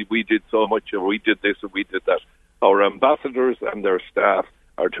 oh, we did so much, or we did this, or we did that. Our ambassadors and their staff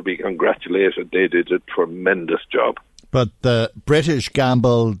are to be congratulated. They did a tremendous job. But the British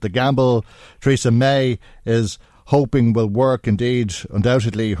gamble, the gamble Theresa May is hoping will work, indeed,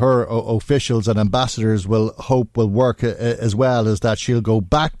 undoubtedly her officials and ambassadors will hope will work as well, is that she'll go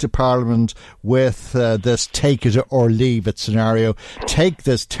back to Parliament with this take it or leave it scenario, take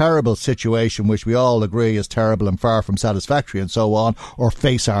this terrible situation, which we all agree is terrible and far from satisfactory and so on, or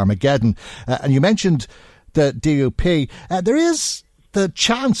face Armageddon. And you mentioned the DUP. There is the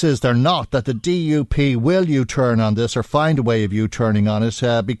chances they're not that the DUP will U-turn on this or find a way of U-turning on it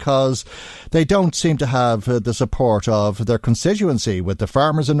because they don't seem to have the support of their constituency, with the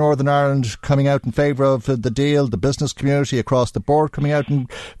farmers in Northern Ireland coming out in favour of the deal, the business community across the board coming out in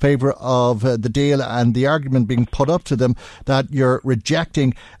favour of the deal, and the argument being put up to them that you're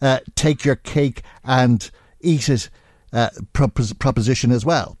rejecting take your cake and eat it proposition as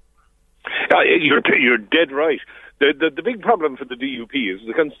well. You're dead right. The big problem for the DUP is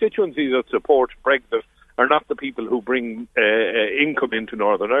the constituencies that support Brexit are not the people who bring income into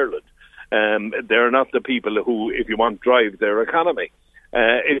Northern Ireland. They're not the people who, if you want, drive their economy.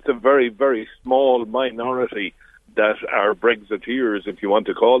 It's a very, very small minority that are Brexiteers, if you want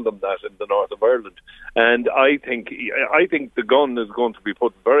to call them that, in the north of Ireland. And I think the gun is going to be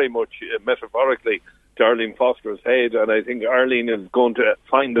put very much metaphorically to Arlene Foster's head, and I think Arlene is going to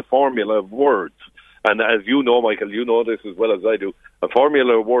find the formula of words. And as you know, Michael, you know this as well as I do, a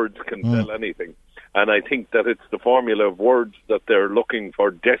formula of words can sell anything. And I think that it's the formula of words that they're looking for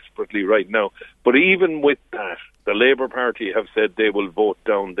desperately right now. But even with that, the Labour Party have said they will vote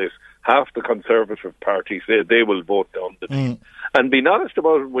down this. Half the Conservative Party say they will vote down the deal. And being honest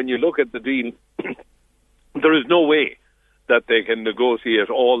about it, when you look at the deal, there is no way that they can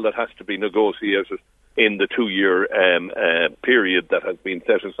negotiate all that has to be negotiated in the 2-year period that has been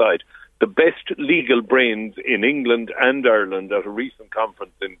set aside. The best legal brains in England and Ireland at a recent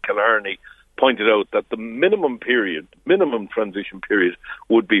conference in Killarney pointed out that the minimum transition period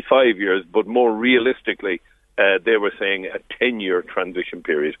would be 5 years, but more realistically, they were saying a 10-year transition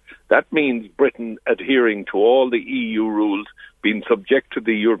period. That means Britain adhering to all the EU rules, being subject to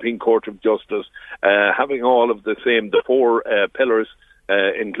the European Court of Justice, having all of the 4 pillars,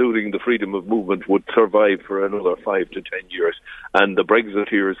 including the freedom of movement, would survive for another 5 to 10 years. And the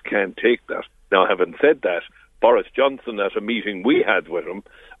Brexiteers can't take that. Now, having said that, Boris Johnson, at a meeting we had with him,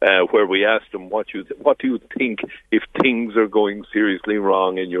 where we asked him, what do you think if things are going seriously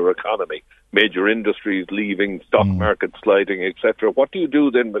wrong in your economy? Major industries leaving, stock market sliding, etc. What do you do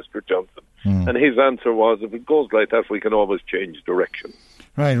then, Mr. Johnson? And his answer was, if it goes like that, we can always change direction.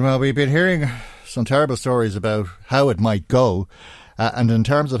 Right, well, we've been hearing some terrible stories about how it might go. And in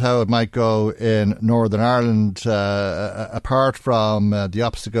terms of how it might go in Northern Ireland, apart from the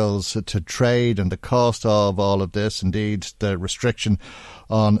obstacles to trade and the cost of all of this, indeed the restriction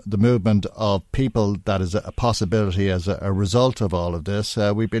on the movement of people that is a possibility as a result of all of this,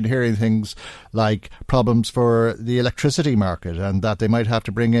 we've been hearing things like problems for the electricity market, and that they might have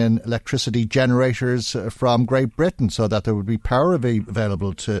to bring in electricity generators from Great Britain so that there would be power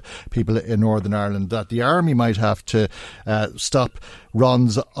available to people in Northern Ireland, that the army might have to stop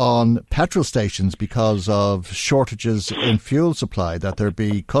runs on petrol stations because of shortages in fuel supply, that there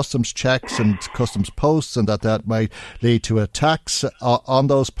be customs checks and customs posts, and that might lead to attacks on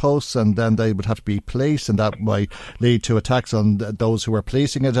those posts, and then they would have to be policed, and that might lead to attacks on those who are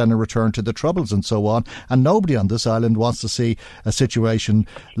policing it and a return to the Troubles and so on. And nobody on this island wants to see a situation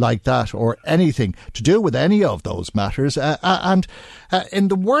like that or anything to do with any of those matters. And in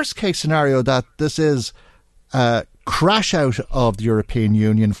the worst case scenario that this is crash out of the European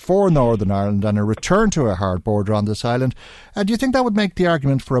Union for Northern Ireland and a return to a hard border on this island, do you think that would make the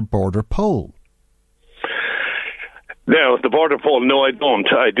argument for a border poll? No, the border poll, no, I don't.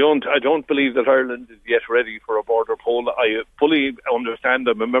 I don't believe that Ireland is yet ready for a border poll. I fully understand.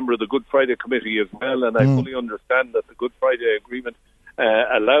 I'm a member of the Good Friday Committee as well, and I fully understand that the Good Friday Agreement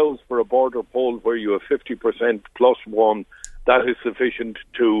allows for a border poll where you have 50% plus one. That is sufficient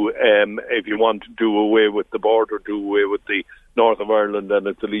to, if you want to do away with the border, do away with the north of Ireland and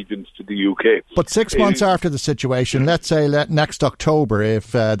its allegiance to the UK. But 6 months after the situation, let's say next October,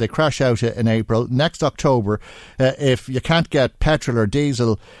 if they crash out in April, next October, if you can't get petrol or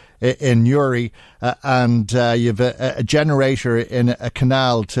diesel in Newry and you've a generator in a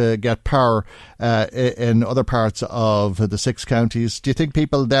canal to get power in other parts of the 6 counties, do you think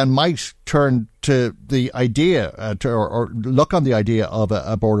people then might turn to the idea or look on the idea of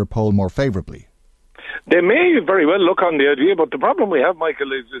a border poll more favourably? They may very well look on the idea, but the problem we have,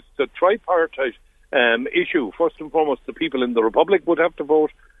 Michael, is it's a tripartite issue. First and foremost, the people in the Republic would have to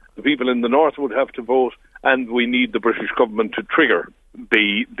vote, the people in the North would have to vote, and we need the British government to trigger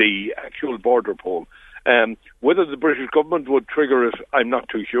the actual border poll. Whether the British government would trigger it, I'm not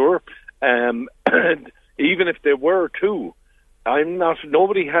too sure. And even if they were to,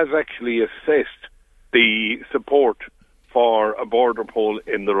 nobody has actually assessed the support for a border poll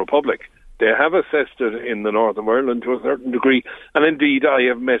in the Republic. They have assessed it in the north of Ireland to a certain degree, and indeed I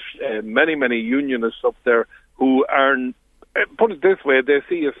have met many unionists up there who are, put it this way, they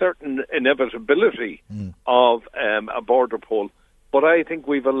see a certain inevitability of a border poll. But I think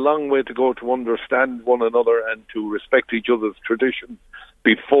we've a long way to go to understand one another and to respect each other's traditions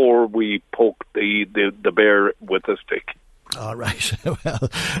before we poke the bear with a stick. All right. Well,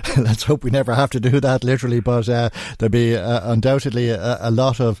 let's hope we never have to do that, literally, but there'll be undoubtedly a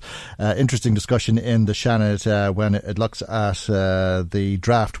lot of interesting discussion in the Seanad when it looks at the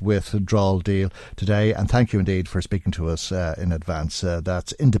draft withdrawal deal today. And thank you indeed for speaking to us in advance.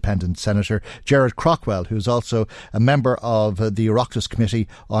 That's Independent Senator Gerard Craughwell, who's also a member of the Oireachtas Committee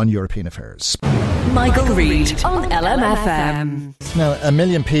on European Affairs. Michael Reid on LMFM. Now, 1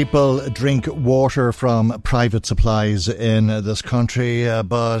 million people drink water from private supplies in this country,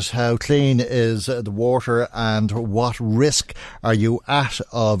 but how clean is the water and what risk are you at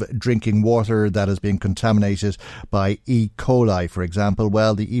of drinking water that has been contaminated by E. coli, for example?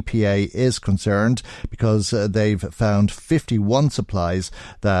 Well, the EPA is concerned because they've found 51 supplies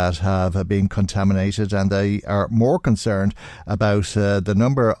that have been contaminated, and they are more concerned about the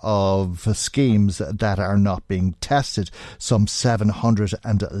number of schemes that are not being tested. Some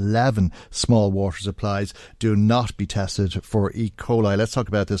 711 small water supplies do not be tested for E. coli. Let's talk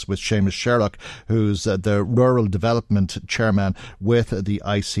about this with Seamus Sherlock, who's the Rural Development Chairman with the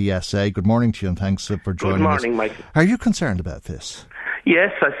ICSA. Good morning to you and thanks for joining us. Good morning, Mike. Are you concerned about this?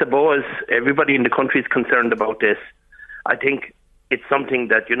 Yes, I suppose everybody in the country is concerned about this. I think it's something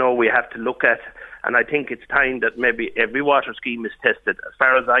that, we have to look at, and I think it's time that maybe every water scheme is tested. As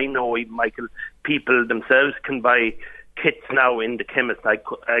far as I know, even, Michael, people themselves can buy kits now in the chemist. I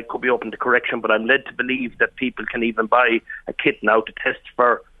could be open to correction, but I'm led to believe that people can even buy a kit now to test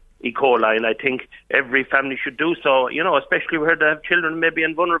for E. coli, and I think every family should do so, especially where they have children maybe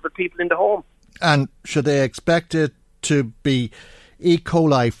and vulnerable people in the home. And should they expect it to be E.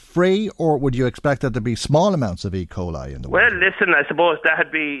 coli free, or would you expect that there be small amounts of E. coli in the water? Well, listen, I suppose that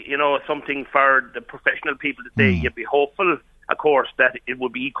would be, something for the professional people to say. You'd be hopeful, of course, that it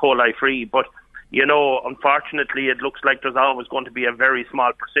would be E. coli free, but unfortunately, it looks like there's always going to be a very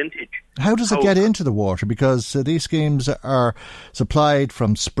small percentage. How does it get into the water? Because these schemes are supplied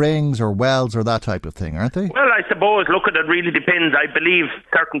from springs or wells or that type of thing, aren't they? Well, I suppose, look, it really depends. I believe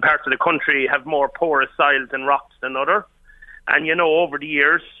certain parts of the country have more porous soils and rocks than others. And, over the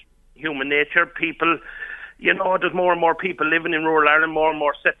years, human nature, people, there's more and more people living in rural Ireland, more and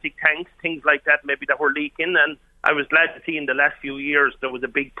more septic tanks, things like that, maybe that were leaking. And I was glad to see in the last few years there was a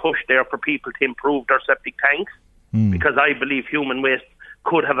big push there for people to improve their septic tanks, because I believe human waste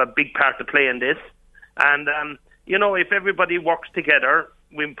could have a big part to play in this. And, if everybody works together,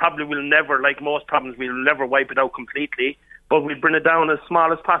 we probably will never, like most problems, we'll never wipe it out completely, but we'll bring it down as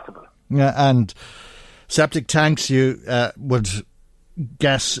small as possible. Yeah, and septic tanks, you would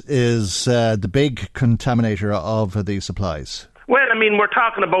guess, is the big contaminator of these supplies. Well, we're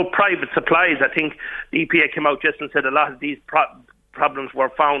talking about private supplies. I think the EPA came out just and said a lot of these problems were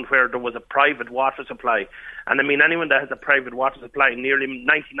found where there was a private water supply. And anyone that has a private water supply, nearly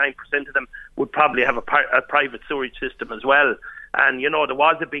 99% of them would probably have a private sewage system as well. And, there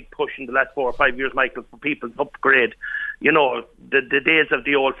was a big push in the last 4 or 5 years, Michael, for people to upgrade. The days of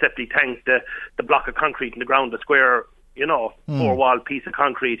the old septic tanks, the block of concrete in the ground, the square, four-wall piece of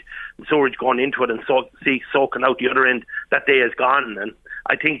concrete, the sewage going into it and soaking out the other end, that day is gone. And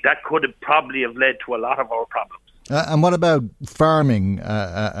I think that could have probably have led to a lot of our problems. And what about farming,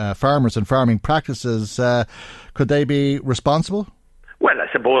 farmers and farming practices? Could they be responsible? Well, I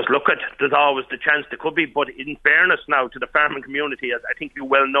suppose, there's always the chance there could be, but in fairness now to the farming community, as I think you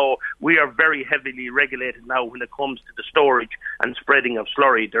well know, we are very heavily regulated now when it comes to the storage and spreading of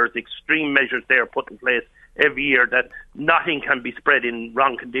slurry. There's extreme measures there put in place every year that nothing can be spread in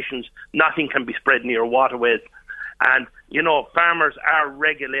wrong conditions, nothing can be spread near waterways. And, farmers are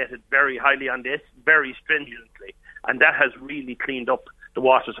regulated very highly on this, very stringently, and that has really cleaned up the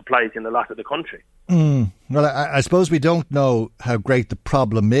water supplies in a lot of the country. Well, I suppose we don't know how great the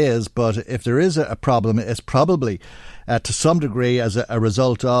problem is, but if there is a problem, it's probably to some degree as a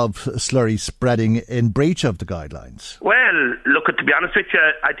result of slurry spreading in breach of the guidelines. Well, Look, to be honest with you,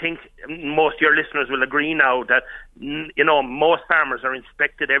 I think most of your listeners will agree now that, most farmers are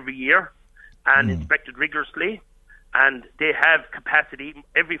inspected every year and inspected rigorously, and they have capacity.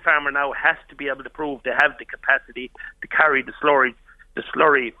 Every farmer now has to be able to prove they have the capacity to carry the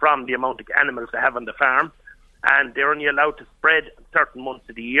slurry from the amount of animals they have on the farm, and they're only allowed to spread certain months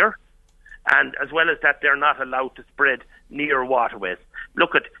of the year. And as well as that, they're not allowed to spread near waterways.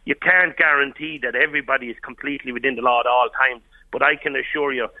 Look, you can't guarantee that everybody is completely within the law at all times, but I can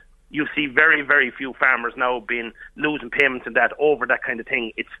assure you, you see very, very few farmers now losing payments and that over that kind of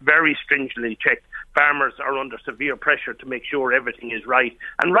thing. It's very stringently checked. Farmers are under severe pressure to make sure everything is right,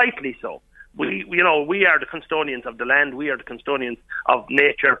 and rightly so. We are the custodians of the land, we are the custodians of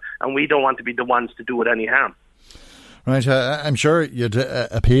nature, and we don't want to be the ones to do it any harm. Right, I'm sure you'd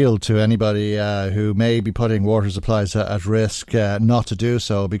appeal to anybody who may be putting water supplies at risk not to do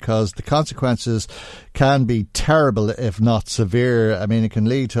so, because the consequences can be terrible if not severe. I mean, it can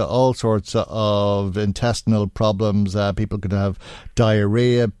lead to all sorts of intestinal problems. People can have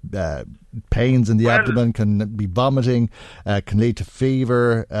diarrhoea, pains in the abdomen, can be vomiting, can lead to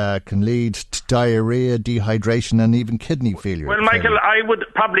fever, can lead to diarrhoea, dehydration, and even kidney failure. Well, Michael, I would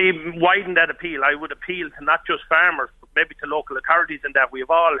probably widen that appeal. I would appeal to not just farmers, but maybe to local authorities, and that we've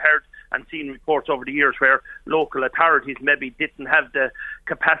all heard and seen reports over the years where local authorities maybe didn't have the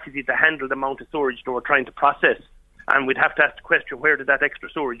capacity to handle the amount of storage they were trying to process. And we'd have to ask the question, where did that extra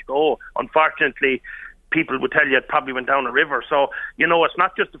storage go? Unfortunately, people would tell you it probably went down a river. So, it's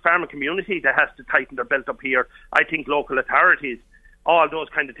not just the farming community that has to tighten their belt up here. I think local authorities, all those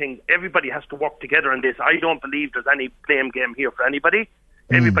kind of things, everybody has to work together on this. I don't believe there's any blame game here for anybody.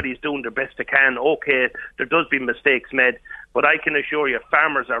 Everybody's doing their best they can. Okay, there does be mistakes made, but I can assure you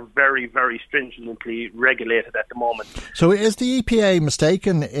farmers are very, very stringently regulated at the moment. So is the EPA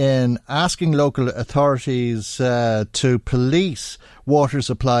mistaken in asking local authorities to police water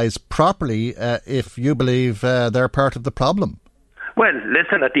supplies properly if you believe they're part of the problem? Well,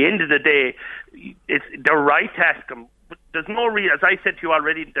 listen, at the end of the day, they're right to ask them. But there's no reason, as I said to you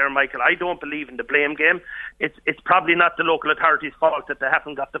already there, Michael, I don't believe in the blame game. It's probably not the local authorities' fault that they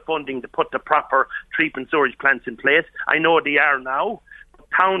haven't got the funding to put the proper treatment storage plants in place. I know they are now.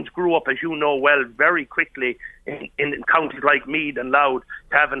 Towns grew up, as you know well, very quickly in counties like Meath and Louth.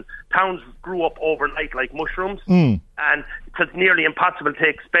 Towns grew up overnight like mushrooms, and it's nearly impossible to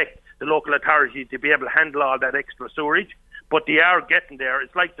expect the local authority to be able to handle all that extra storage. But they are getting there.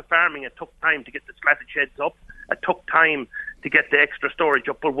 It's like the farming. It took time to get the slatted sheds up. It took time to get the extra storage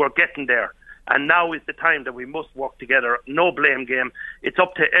up, but we're getting there. And now is the time that we must work together. No blame game. It's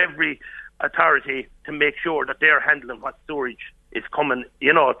up to every authority to make sure that they're handling what storage is coming,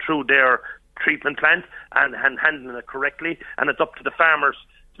 through their treatment plant and handling it correctly. And it's up to the farmers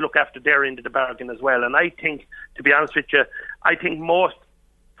to look after their end of the bargain as well. And I think, to be honest with you, I think most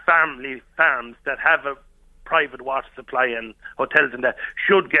family farms that have a private water supply and hotels and that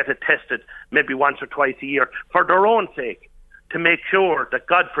should get it tested maybe once or twice a year for their own sake, to make sure that,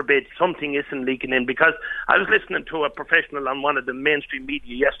 God forbid, something isn't leaking in. Because I was listening to a professional on one of the mainstream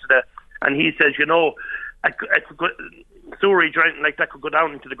media yesterday, and he says, I could go, sewerage or anything like that could go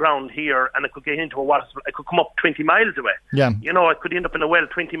down into the ground here, and it could get into a water supply. It could come up 20 miles away. Yeah. It could end up in a well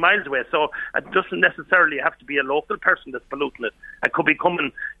 20 miles away. So it doesn't necessarily have to be a local person that's polluting it. It could be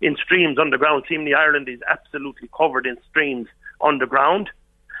coming in streams underground. Seemingly Ireland is absolutely covered in streams underground.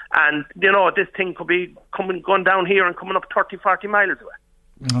 And, this thing could be going down here and coming up 30, 40 miles away.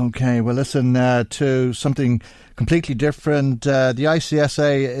 Okay, well, listen, to something completely different. The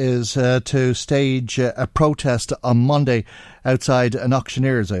ICSA is to stage a protest on Monday outside an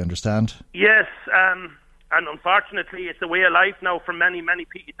auctioneer's, I understand. Yes, and unfortunately it's a way of life now for many, many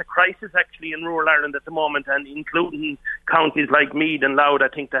people. It's a crisis actually in rural Ireland at the moment, and including counties like Meath and Louth.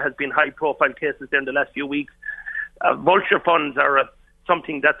 I think there has been high-profile cases there in the last few weeks. Vulture funds are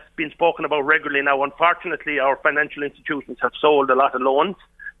something that's been spoken about regularly now. Unfortunately, our financial institutions have sold a lot of loans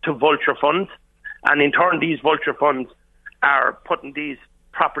to vulture funds, and in turn these vulture funds are putting these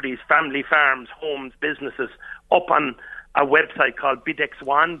properties, family farms, homes, businesses up on a website called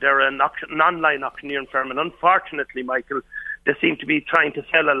BidX1. They're an online auctioneering firm, and unfortunately, Michael, they seem to be trying to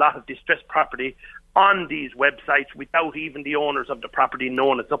sell a lot of distressed property on these websites without even the owners of the property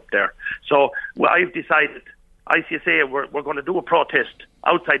knowing it's up there. So I've decided, ICSA, we're going to do a protest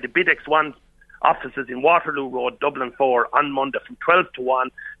outside the BidX1 offices in Waterloo Road, Dublin 4, on Monday from 12 to 1,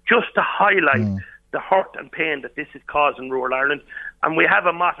 just to highlight the hurt and pain that this is causing rural Ireland. And we have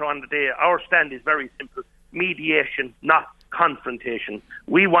a motto on the day. Our stand is very simple: mediation, not confrontation.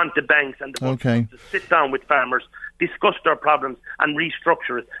 We want the banks and the to sit down with farmers, discuss their problems and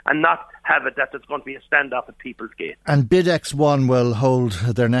restructure it, and not have it that there's going to be a standoff at People's Gate. And BidX1 will hold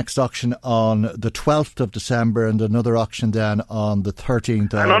their next auction on the 12th of December and another auction then on the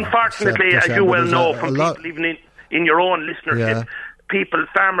 13th of And unfortunately, December. as you well know from people even in your own listenership,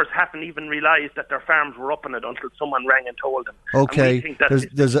 farmers haven't even realised that their farms were up on it until someone rang and told them. Okay,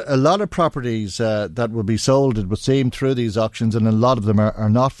 there's a lot of properties that will be sold, it would seem, through these auctions, and a lot of them are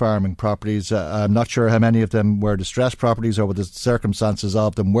not farming properties. I'm not sure how many of them were distressed properties or what the circumstances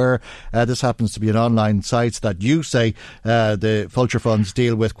of them were. This happens to be an online site that you say the Vulture Funds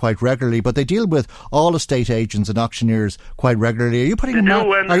deal with quite regularly, but they deal with all estate agents and auctioneers quite regularly.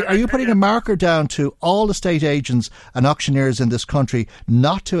 Are you putting a marker down to all estate agents and auctioneers in this country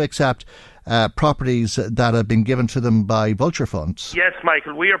not to accept properties that have been given to them by Vulture Funds? Yes,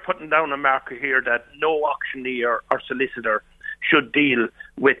 Michael, we are putting down a marker here that no auctioneer or solicitor should deal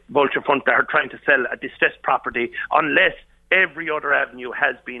with Vulture Funds that are trying to sell a distressed property unless every other avenue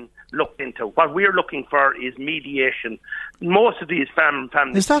has been looked into. What we're looking for is mediation. Most of these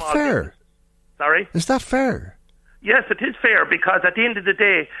families... Is that fair? Sorry? Is that fair? Yes, it is fair, because at the end of the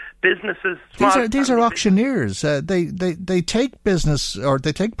day, businesses... These are auctioneers. They take business, or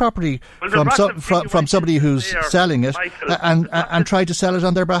they take property from somebody who's selling it, Michael, and try to sell it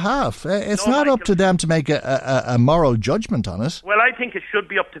on their behalf. It's not up to them to make a moral judgment on it. Well, I think it should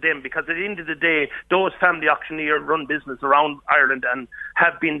be up to them, because at the end of the day, those family auctioneers run business around Ireland and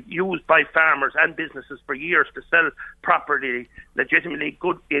have been used by farmers and businesses for years to sell property legitimately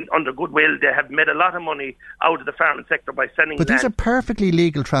under goodwill. They have made a lot of money out of the farming sector by selling But these are perfectly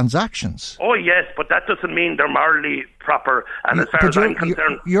legal transactions. Oh yes, but that doesn't mean they're morally proper. And as far as I'm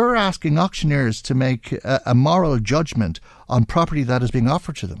concerned, you're asking auctioneers to make a moral judgment on property that is being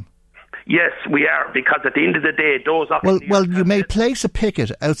offered to them. Yes, we are, because at the end of the day, those auctioneers... Well, you may place a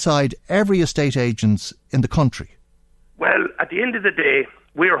picket outside every estate agents in the country. Well, at the end of the day,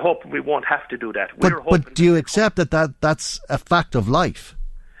 we're hoping we won't have to do that. But do you accept that's a fact of life?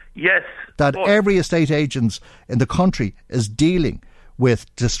 Yes. That every estate agent in the country is dealing with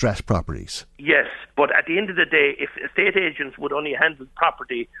distressed properties? Yes, but at the end of the day, if estate agents would only handle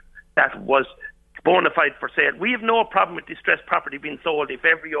property that was bona fide for sale, we have no problem with distressed property being sold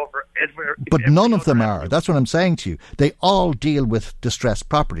But none of them are. That's what I'm saying to you. They all deal with distressed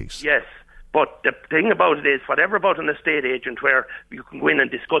properties. Yes. But the thing about it is, whatever about an estate agent where you can go in and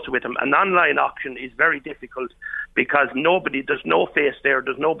discuss it with them, an online auction is very difficult because there's no face there,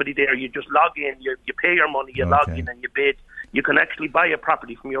 there's nobody there. You just log in, you pay your money, you log in and you bid. You can actually buy a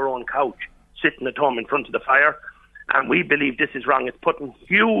property from your own couch, sitting at home in front of the fire. And we believe this is wrong. It's putting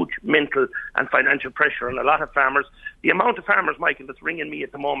huge mental and financial pressure on a lot of farmers. The amount of farmers, Michael, that's ringing me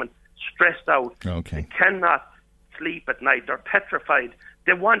at the moment, stressed out. They cannot sleep at night. They're petrified.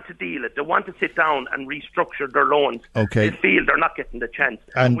 They want to deal it. They want to sit down and restructure their loans. They feel they're not getting the chance.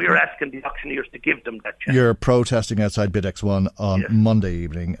 And we're asking the auctioneers to give them that chance. You're protesting outside BidX1 on Monday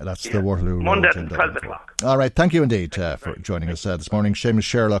evening. That's the Waterloo Monday Road. at 12 o'clock. All right. Thank you indeed for joining us this morning. Seamus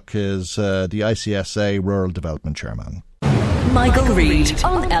Sherlock is the ICSA Rural Development Chairman. Michael Reid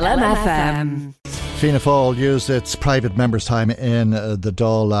on LMFM. Fianna Fáil used its private members' time in the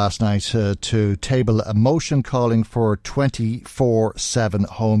Dáil last night to table a motion calling for 24/7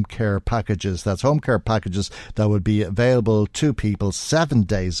 home care packages. That's home care packages that would be available to people 7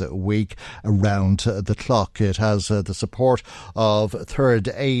 days a week around the clock. It has the support of Third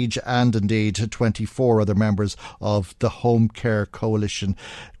Age and indeed 24 other members of the Home Care Coalition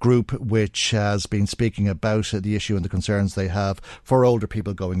group, which has been speaking about the issue and the concerns they have for older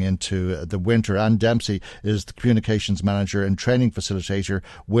people going into the winter. And Dempsey is the communications manager and training facilitator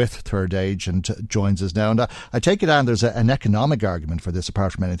with Third Age and joins us now. And I take it, Anne, there's an economic argument for this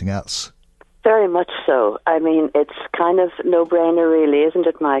apart from anything else. Very much so. I mean, it's kind of no-brainer really, isn't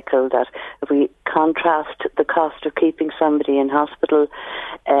it, Michael, that if we contrast the cost of keeping somebody in hospital,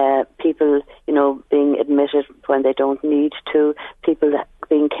 people, being admitted when they don't need to, people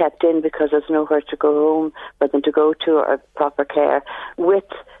being kept in because there's nowhere to go home for them to go to or proper care, with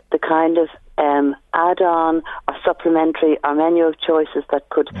the kind of add-on or supplementary or menu of choices that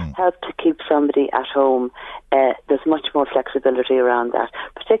could help to keep somebody at home. There's much more flexibility around that,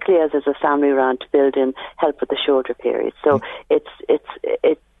 particularly as there's a family around to build in help with the shorter period. So it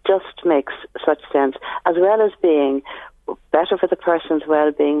just makes such sense, as well as being better for the person's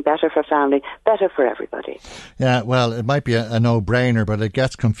well-being, better for family, better for everybody. Yeah, well, it might be a no-brainer, but it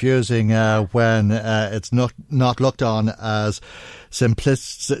gets confusing when it's not looked on as simply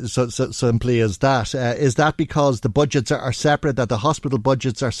as that. Is that because the budgets are separate, that the hospital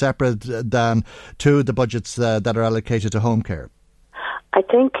budgets are separate than to the budgets that are allocated to home care? I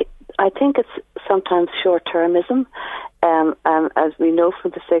think it's sometimes short-termism. as we know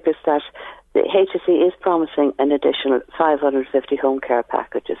from the figures, that the HSE is promising an additional 550 home care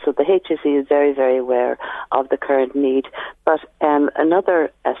packages. So the HSE is very, very aware of the current need. But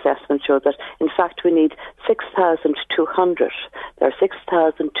another assessment showed that, in fact, we need 6,200. There are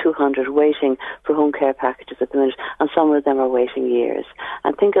 6,200 waiting for home care packages at the minute, and some of them are waiting years.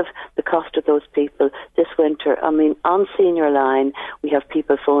 And think of the cost of those people this winter. I mean, on Senior Line, we have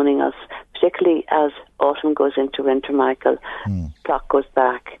people phoning us, particularly as autumn goes into winter, Michael. Clock goes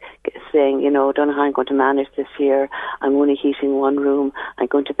back, saying, don't know how I'm going to manage this year. I'm only heating one room. I'm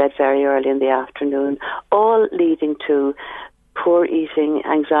going to bed very early in the afternoon. All leading to poor eating,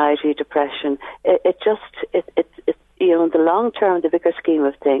 anxiety, depression. It in the long term, the bigger scheme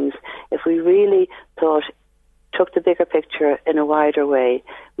of things, if we really took the bigger picture in a wider way,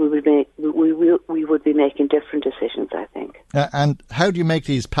 we would be making different decisions, I think. And how do you make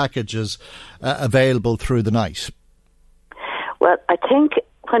these packages available through the night? Well, I think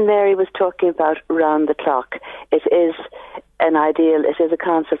when Mary was talking about round the clock, it is a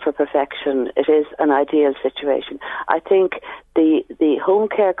concept for perfection. It is an ideal situation. I think the Home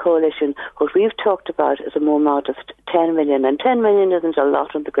Care Coalition, what we've talked about is a more modest 10 million, and 10 million isn't a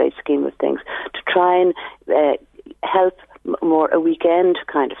lot in the great scheme of things, to try and help more a weekend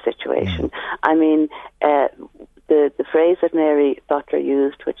kind of situation. I mean, the phrase that Mary Butler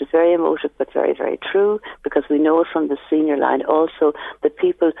used, which is very emotive but very, very true, because we know from the Senior Line also that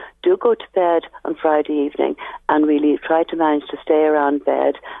people do go to bed on Friday evening and really try to manage to stay around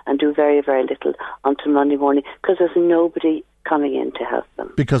bed and do very, very little until Monday morning, because there's nobody coming in to help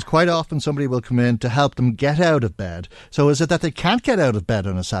them. Because quite often somebody will come in to help them get out of bed. So is it that they can't get out of bed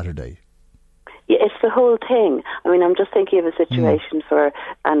on a Saturday? Yeah, it's the whole thing. I mean, I'm just thinking of a situation where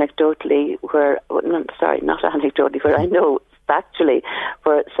anecdotally, where I know factually,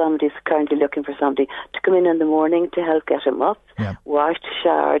 where somebody's currently looking for somebody to come in the morning to help get him up, washed,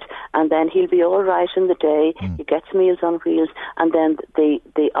 showered, and then he'll be all right in the day. He gets Meals on Wheels, and then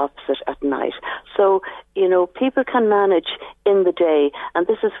the opposite at night. So, people can manage in the day, and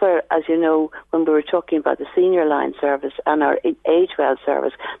this is where, as you know, when we were talking about the Senior Line service and our Age Well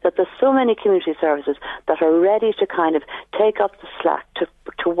service, that there's so many community services that are ready to kind of take up the slack to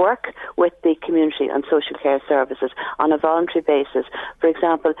work with the community and social care services on a voluntary basis. For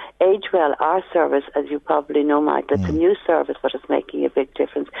example, Age Well, our service, as you probably know, Michael, it's a new service, but it's making a big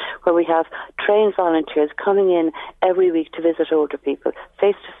difference, where we have trained volunteers coming in every week to visit older people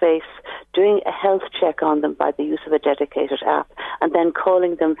face to face, doing a health check on them by the use of a dedicated app, and then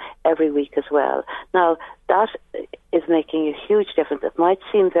calling them every week as well. Now, that is making a huge difference. It might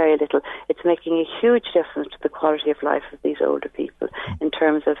seem very little. It's making a huge difference to the quality of life of these older people in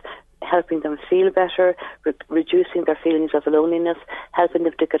terms of helping them feel better, reducing their feelings of loneliness, helping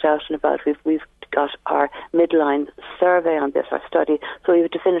them to get out and about. We've got our midline survey on this, our study, so we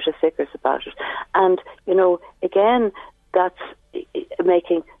have definitive figures about it. And, again, that's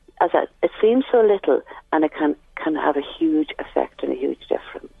making, it seems so little, and it can have a huge effect and a huge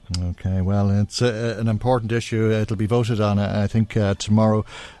difference. Okay, well, it's an important issue. It'll be voted on, I think, tomorrow,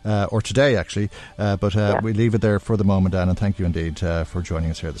 or today, actually. But we leave it there for the moment, Anne, and thank you indeed for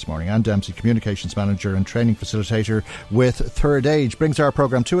joining us here this morning. Anne Dempsey, Communications Manager and Training Facilitator with Third Age, brings our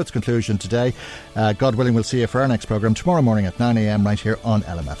programme to its conclusion today. God willing, we'll see you for our next programme tomorrow morning at 9 a.m. right here on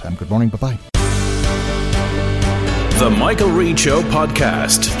LMFM. Good morning, bye-bye. The Michael Reid Show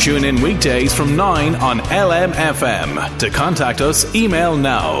podcast. Tune in weekdays from 9 on LMFM. To contact us, email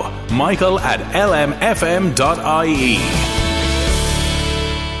now, michael@lmfm.ie.